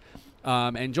entrance.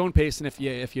 And Joan Payson,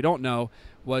 if you don't know,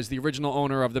 was the original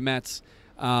owner of the Mets.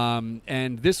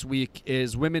 And this week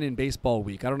is Women in Baseball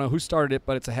Week. I don't know who started it,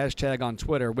 but it's a hashtag on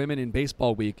Twitter, Women in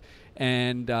Baseball Week.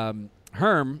 And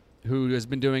Herm, who has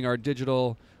been doing our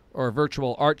digital or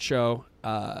virtual art show,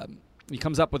 he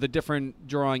comes up with a different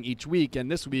drawing each week. And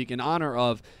this week, in honor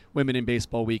of Women in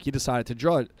Baseball Week, he decided to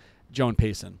draw Joan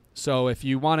Payson. So if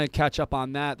you want to catch up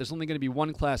on that, there's only going to be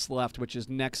one class left, which is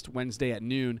next Wednesday at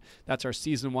noon. That's our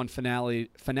season 1 finale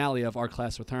of Our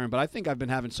Class with Herm. But I think I've been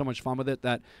having so much fun with it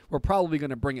that we're probably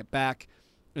going to bring it back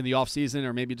in the off season,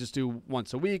 or maybe just do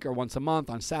once a week or once a month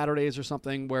on Saturdays or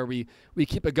something, where we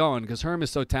keep it going, because Herm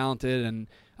is so talented, and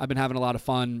I've been having a lot of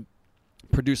fun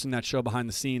producing that show behind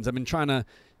the scenes. I've been trying to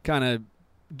kind of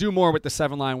do more with the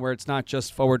 7 line, where it's not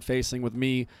just forward facing with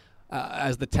me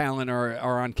as the talent or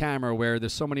on camera, where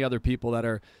there's so many other people that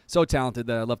are so talented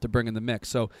that I'd love to bring in the mix.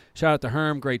 So shout out to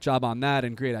Herm. Great job on that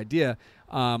and great idea.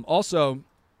 Also,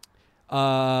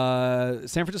 San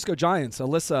Francisco Giants,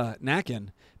 Alyssa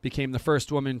Nacken, became the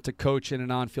first woman to coach in an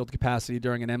on-field capacity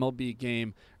during an MLB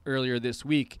game earlier this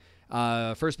week.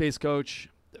 First base coach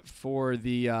for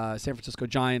the San Francisco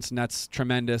Giants, and that's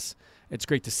tremendous. It's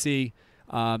great to see.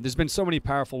 There's been so many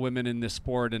powerful women in this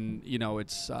sport, and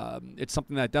it's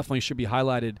something that definitely should be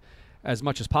highlighted as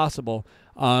much as possible.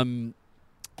 The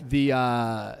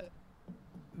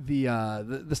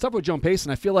stuff with Joan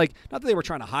Payson, I feel like, not that they were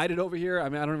trying to hide it over here. I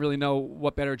mean, I don't really know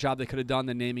what better job they could have done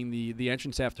than naming the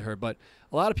entrance after her. But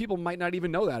a lot of people might not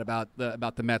even know that about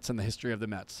the Mets and the history of the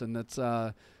Mets, and that's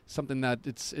something that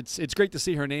it's great to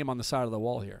see her name on the side of the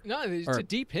wall here. No, it's a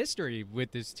deep history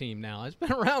with this team now. It's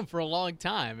been around for a long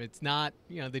time. It's not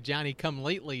the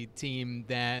Johnny-come-lately team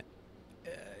that.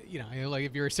 Like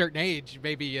if you're a certain age,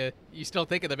 maybe you still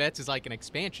think of the Mets as like an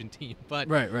expansion team, but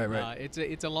right.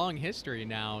 It's a long history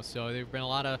now. So there've been a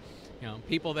lot of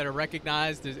people that are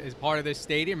recognized as part of this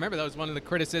stadium. Remember, that was one of the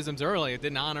criticisms early. It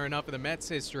didn't honor enough of the Mets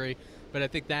history, but I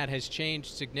think that has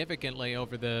changed significantly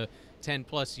over the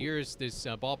 10-plus years this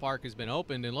ballpark has been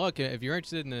opened. And look, if you're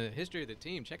interested in the history of the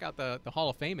team, check out the Hall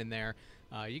of Fame in there.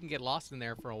 You can get lost in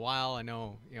there for a while. I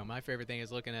know, my favorite thing is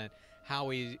looking at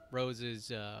Howie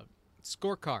Rose's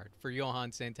scorecard for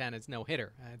Johan Santana's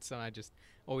no-hitter. And so I just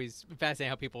always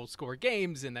fascinated how people score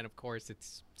games, and then of course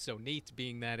it's so neat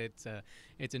being that it's a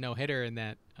no-hitter in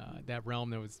that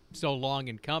realm that was so long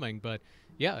in coming. But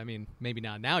yeah, I mean, maybe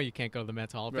not now, you can't go to the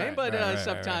Mets Hall of Fame, but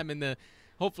sometime in the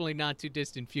hopefully not too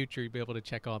distant future, you'll be able to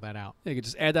check all that out. Yeah, you could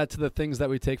just add that to the things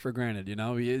that we take for granted.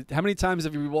 How many times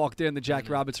have you walked in the Jackie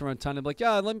Robinson Rotunda and be like,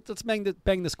 yeah, let's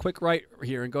bang this quick right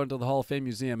here and go into the Hall of Fame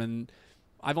museum? And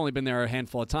I've only been there a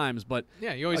handful of times, but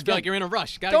yeah, you always feel like you're in a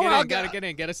rush. Gotta get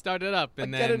in, gotta start it up,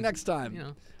 and then get it next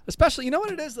time. Especially, you know what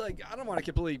it is? Like, I don't want to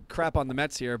completely crap on the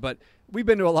Mets here, but we've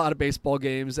been to a lot of baseball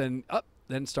games, and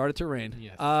then started to rain.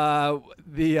 Yes.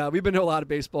 We've been to a lot of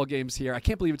baseball games here. I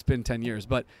can't believe it's been 10 years,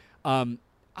 but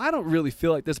I don't really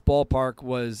feel like this ballpark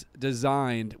was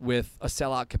designed with a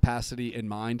sellout capacity in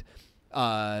mind.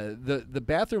 The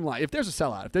bathroom line, if there's a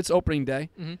sellout, if it's opening day.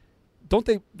 Mm-hmm. Don't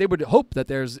they would hope that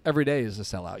there's every day is a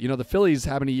sellout. The Phillies,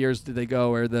 how many years did they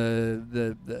go, or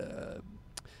the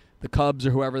Cubs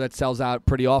or whoever that sells out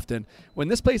pretty often. When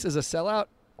this place is a sellout,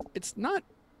 it's not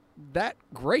that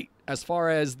great as far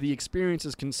as the experience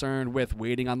is concerned, with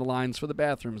waiting on the lines for the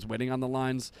bathrooms, waiting on the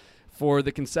lines for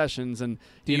the concessions. And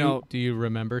do you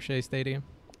remember Shea Stadium?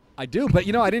 I do, but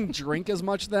I didn't drink as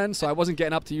much then, so I wasn't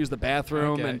getting up to use the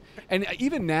bathroom. Okay. And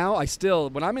even now,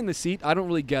 when I'm in the seat, I don't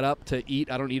really get up to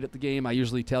eat. I don't eat at the game. I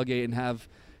usually tailgate and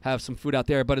have some food out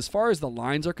there. But as far as the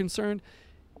lines are concerned,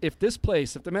 if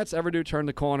the Mets ever do turn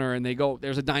the corner and they go,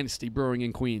 there's a dynasty brewing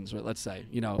in Queens, let's say,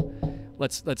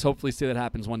 let's hopefully see that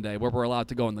happens one day where we're allowed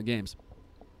to go in the games.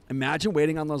 Imagine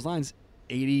waiting on those lines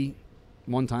 81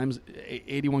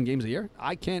 games a year.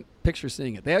 I can't picture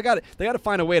seeing it. They got to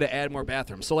find a way to add more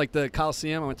bathrooms. So like the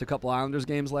Coliseum, I went to a couple Islanders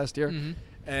games last year, mm-hmm.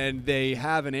 and they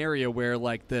have an area where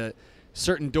like the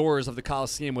certain doors of the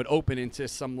Coliseum would open into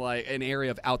some like an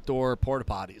area of outdoor porta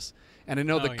potties. And I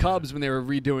know the Cubs, when they were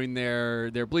redoing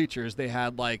their bleachers, they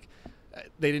had like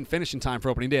they didn't finish in time for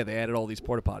opening day. They added all these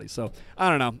porta potties. So I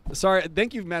don't know. Sorry.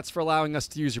 Thank you, Mets, for allowing us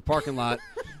to use your parking lot.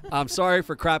 I'm sorry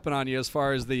for crapping on you as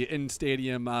far as the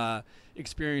in-stadium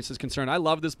experience is concerned. I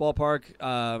love this ballpark.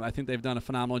 I think they've done a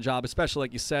phenomenal job, especially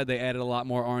like you said, they added a lot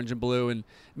more orange and blue and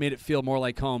made it feel more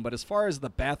like home. But as far as the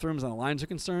bathrooms and the lines are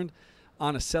concerned,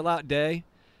 on a sellout day,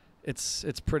 it's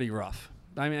pretty rough.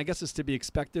 I mean, I guess it's to be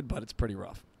expected, but it's pretty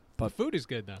rough. But food is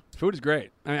good though. Food is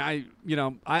great. I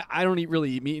mean, I don't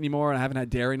really eat meat anymore, and I haven't had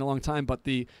dairy in a long time. But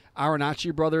the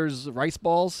Aronacci Brothers rice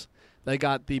balls, They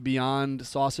got the Beyond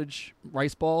sausage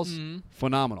rice balls. Mm-hmm.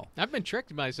 Phenomenal. I've been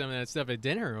tricked by some of that stuff at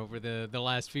dinner over the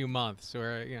last few months,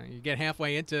 where you get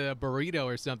halfway into a burrito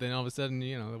or something, and all of a sudden,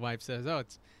 the wife says, "Oh,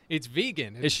 it's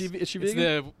vegan." Is she It's vegan?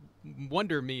 the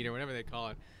Wonder Meat or whatever they call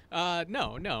it.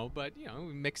 No, but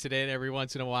we mix it in every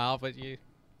once in a while. But you're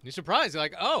surprised, you're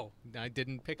like, "Oh, I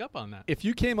didn't pick up on that." If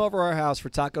you came over our house for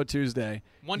Taco Tuesday,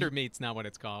 Wonder Meat's not what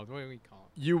it's called. What do we call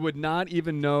it? you would not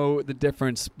even know the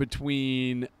difference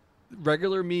between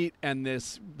regular meat and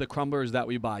the crumblers that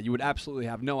we buy. You would absolutely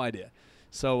have no idea.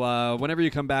 So whenever you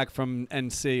come back from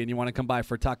NC and you want to come by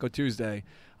for Taco Tuesday,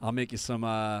 I'll make you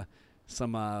some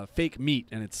fake meat,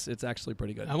 and it's actually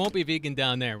pretty good. I won't be vegan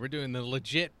down there. We're doing the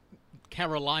legit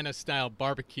Carolina-style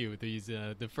barbecue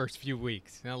the first few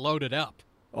weeks. Now load it up.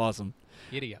 Awesome.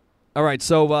 Giddy up. All right,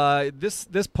 so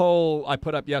this poll I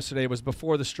put up yesterday was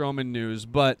before the Stroman news,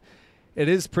 but it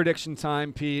is prediction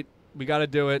time, Pete. We got to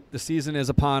do it. The season is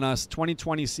upon us.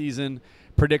 2020 season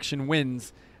prediction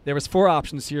wins. There was 4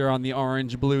 options here on the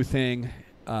Orange Blue Thing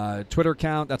Twitter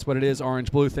account. That's what it is,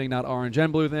 Orange Blue Thing, not Orange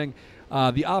and Blue Thing.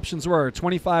 The options were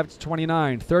 25 to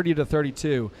 29, 30 to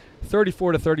 32,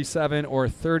 34 to 37, or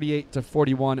 38 to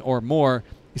 41 or more.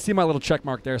 You see my little check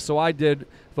mark there. So I did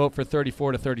vote for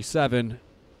 34 to 37.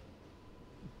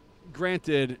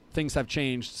 Granted, things have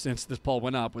changed since this poll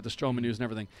went up with the Stroman news and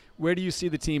everything. Where do you see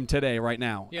the team today, right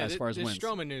now, as far as wins? The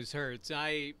Stroman news hurts.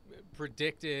 I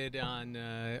predicted on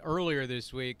earlier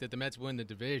this week that the Mets win the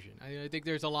division. I think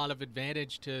there's a lot of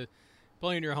advantage to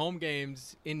playing your home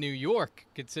games in New York,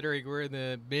 considering we're in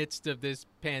the midst of this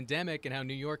pandemic and how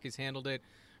New York has handled it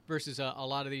versus a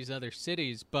lot of these other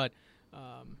cities. But,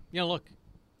 look,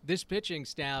 this pitching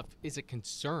staff is a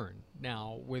concern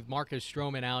now with Marcus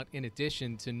Stroman out in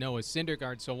addition to Noah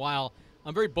Syndergaard. So while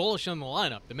I'm very bullish on the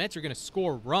lineup, the Mets are going to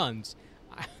score runs.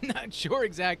 I'm not sure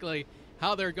exactly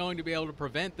how they're going to be able to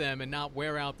prevent them and not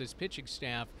wear out this pitching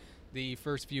staff the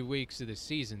first few weeks of the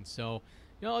season. So,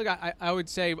 I would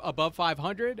say above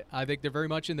 500. I think they're very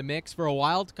much in the mix for a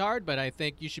wild card, but I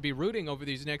think you should be rooting over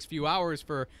these next few hours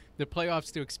for the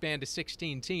playoffs to expand to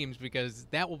 16 teams, because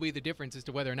that will be the difference as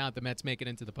to whether or not the Mets make it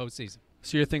into the postseason.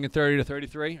 So you're thinking 30 to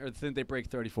 33, or think they break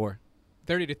 34?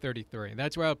 30 to 33.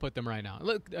 That's where I would put them right now.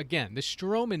 Look, again, the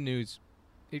Stroman news,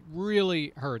 it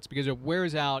really hurts because it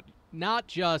wears out not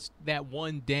just that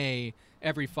one day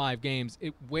every 5 games.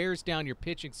 It wears down your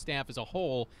pitching staff as a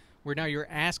whole, where now you're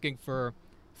asking for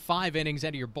 5 innings out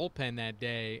of your bullpen that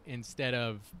day instead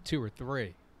of 2 or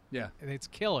 3. Yeah. And it's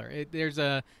killer. There's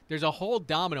a whole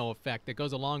domino effect that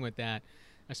goes along with that,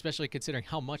 especially considering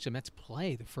how much the Mets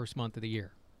play the first month of the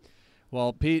year.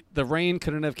 Well, Pete, the rain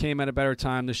couldn't have came at a better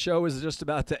time. The show is just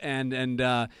about to end,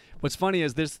 and what's funny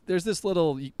is there's this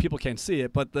little, people can't see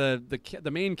it, but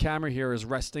the main camera here is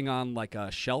resting on like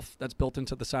a shelf that's built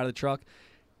into the side of the truck.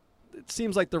 It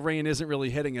seems like the rain isn't really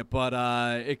hitting it, but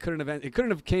it couldn't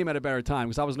have came at a better time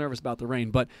because I was nervous about the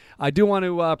rain. But I do want to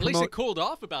promote. At least it cooled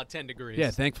off about 10 degrees.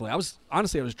 Yeah, thankfully. I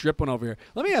was dripping over here.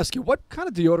 Let me ask you, what kind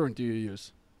of deodorant do you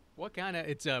use? What kind of?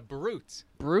 It's Brute.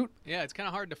 Brute? Yeah, it's kind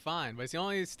of hard to find, but it's the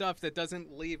only stuff that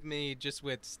doesn't leave me just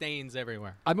with stains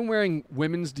everywhere. I've been wearing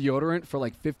women's deodorant for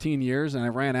like 15 years, and I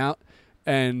ran out.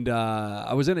 And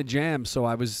I was in a jam, so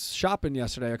I was shopping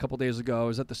yesterday, a couple days ago. I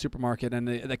was at the supermarket, and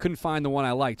they couldn't find the one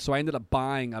I liked, so I ended up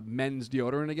buying a men's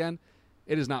deodorant again.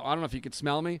 It is not. I don't know if you could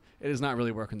smell me. It is not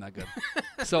really working that good.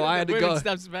 So I had to go. Women's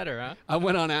stuff's better, huh? I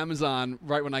went on Amazon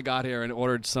right when I got here and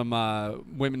ordered some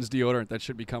women's deodorant that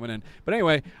should be coming in. But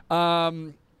anyway,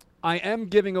 I am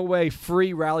giving away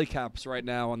free rally caps right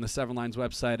now on the Seven Lines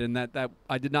website, and that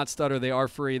I did not stutter. They are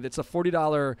free. It's a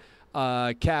 $40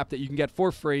 cap that you can get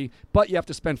for free, but you have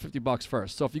to spend $50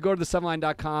 first. So if you go to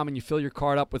the7line.com and you fill your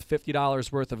card up with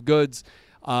 $50 worth of goods,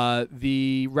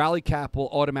 the rally cap will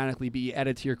automatically be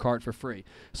added to your cart for free.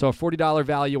 So a $40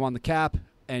 value on the cap,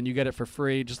 and you get it for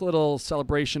free. Just a little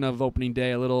celebration of opening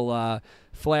day, a little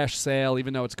flash sale,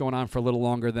 even though it's going on for a little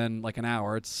longer than like an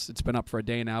hour. It's been up for a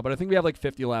day now, but I think we have like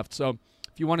 50 left. So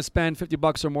if you want to spend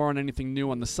 $50 or more on anything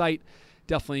new on the site,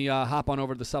 definitely hop on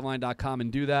over to the7line.com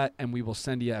and do that, and we will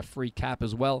send you a free cap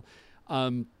as well.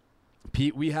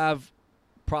 Pete, we have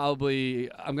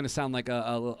probably, I'm going to sound like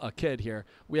a kid here,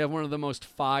 we have one of the most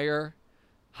fire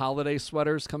holiday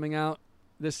sweaters coming out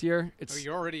this year.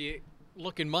 You're already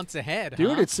looking months ahead,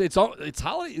 dude. huh? It's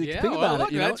holiday. Yeah, think about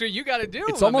look, it. That's what you got to do.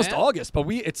 It's almost August, but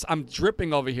I'm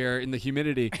dripping over here in the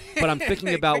humidity. But I'm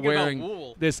thinking about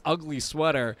wearing this ugly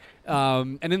sweater.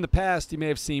 And in the past, you may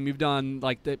have seen we've done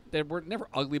like they were never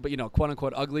ugly, but quote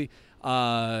unquote ugly.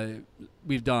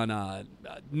 We've done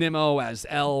Nemo as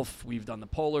Elf. We've done the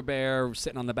polar bear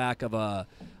sitting on the back of a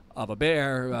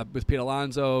bear with Pete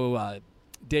Alonso.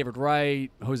 David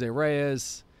Wright, Jose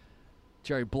Reyes,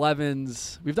 Jerry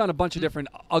Blevins. We've done a bunch of different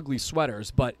ugly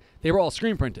sweaters, but they were all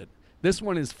screen printed. This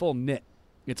one is full knit.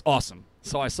 It's awesome.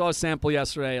 So I saw a sample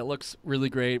yesterday. It looks really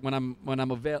great. When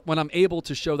I'm able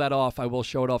to show that off, I will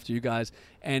show it off to you guys.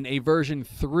 And a version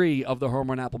 3 of the Home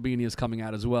Run Apple Beanie is coming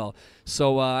out as well.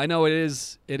 So I know it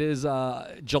is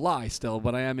July still,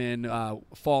 but I am in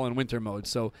fall and winter mode.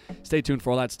 So stay tuned for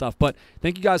all that stuff. But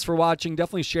thank you guys for watching.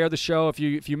 Definitely share the show. If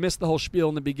you missed the whole spiel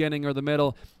in the beginning or the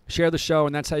middle, share the show,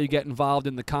 and that's how you get involved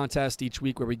in the contest each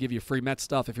week where we give you free Mets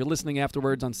stuff. If you're listening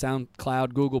afterwards on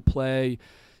SoundCloud, Google Play,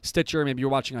 Stitcher, maybe you're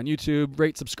watching on YouTube,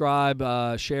 rate, subscribe,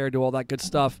 share, do all that good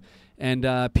stuff. And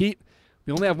Pete,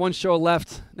 we only have one show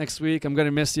left next week. I'm going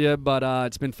to miss you, but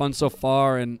it's been fun so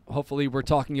far, and hopefully we're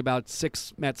talking about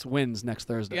 6 Mets wins next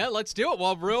Thursday. Yeah, let's do it.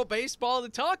 We'll have real baseball to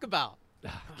talk about.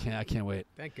 I can't wait.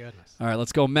 Thank goodness. All right,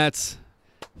 let's go Mets.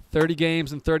 30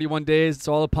 games in 31 days. It's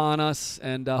all upon us,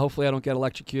 and hopefully I don't get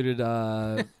electrocuted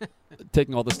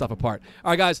taking all this stuff apart.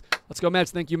 All right, guys, let's go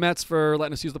Mets. Thank you, Mets, for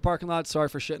letting us use the parking lot. Sorry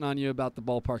for shitting on you about the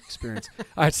ballpark experience.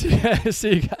 All right, see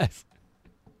you guys.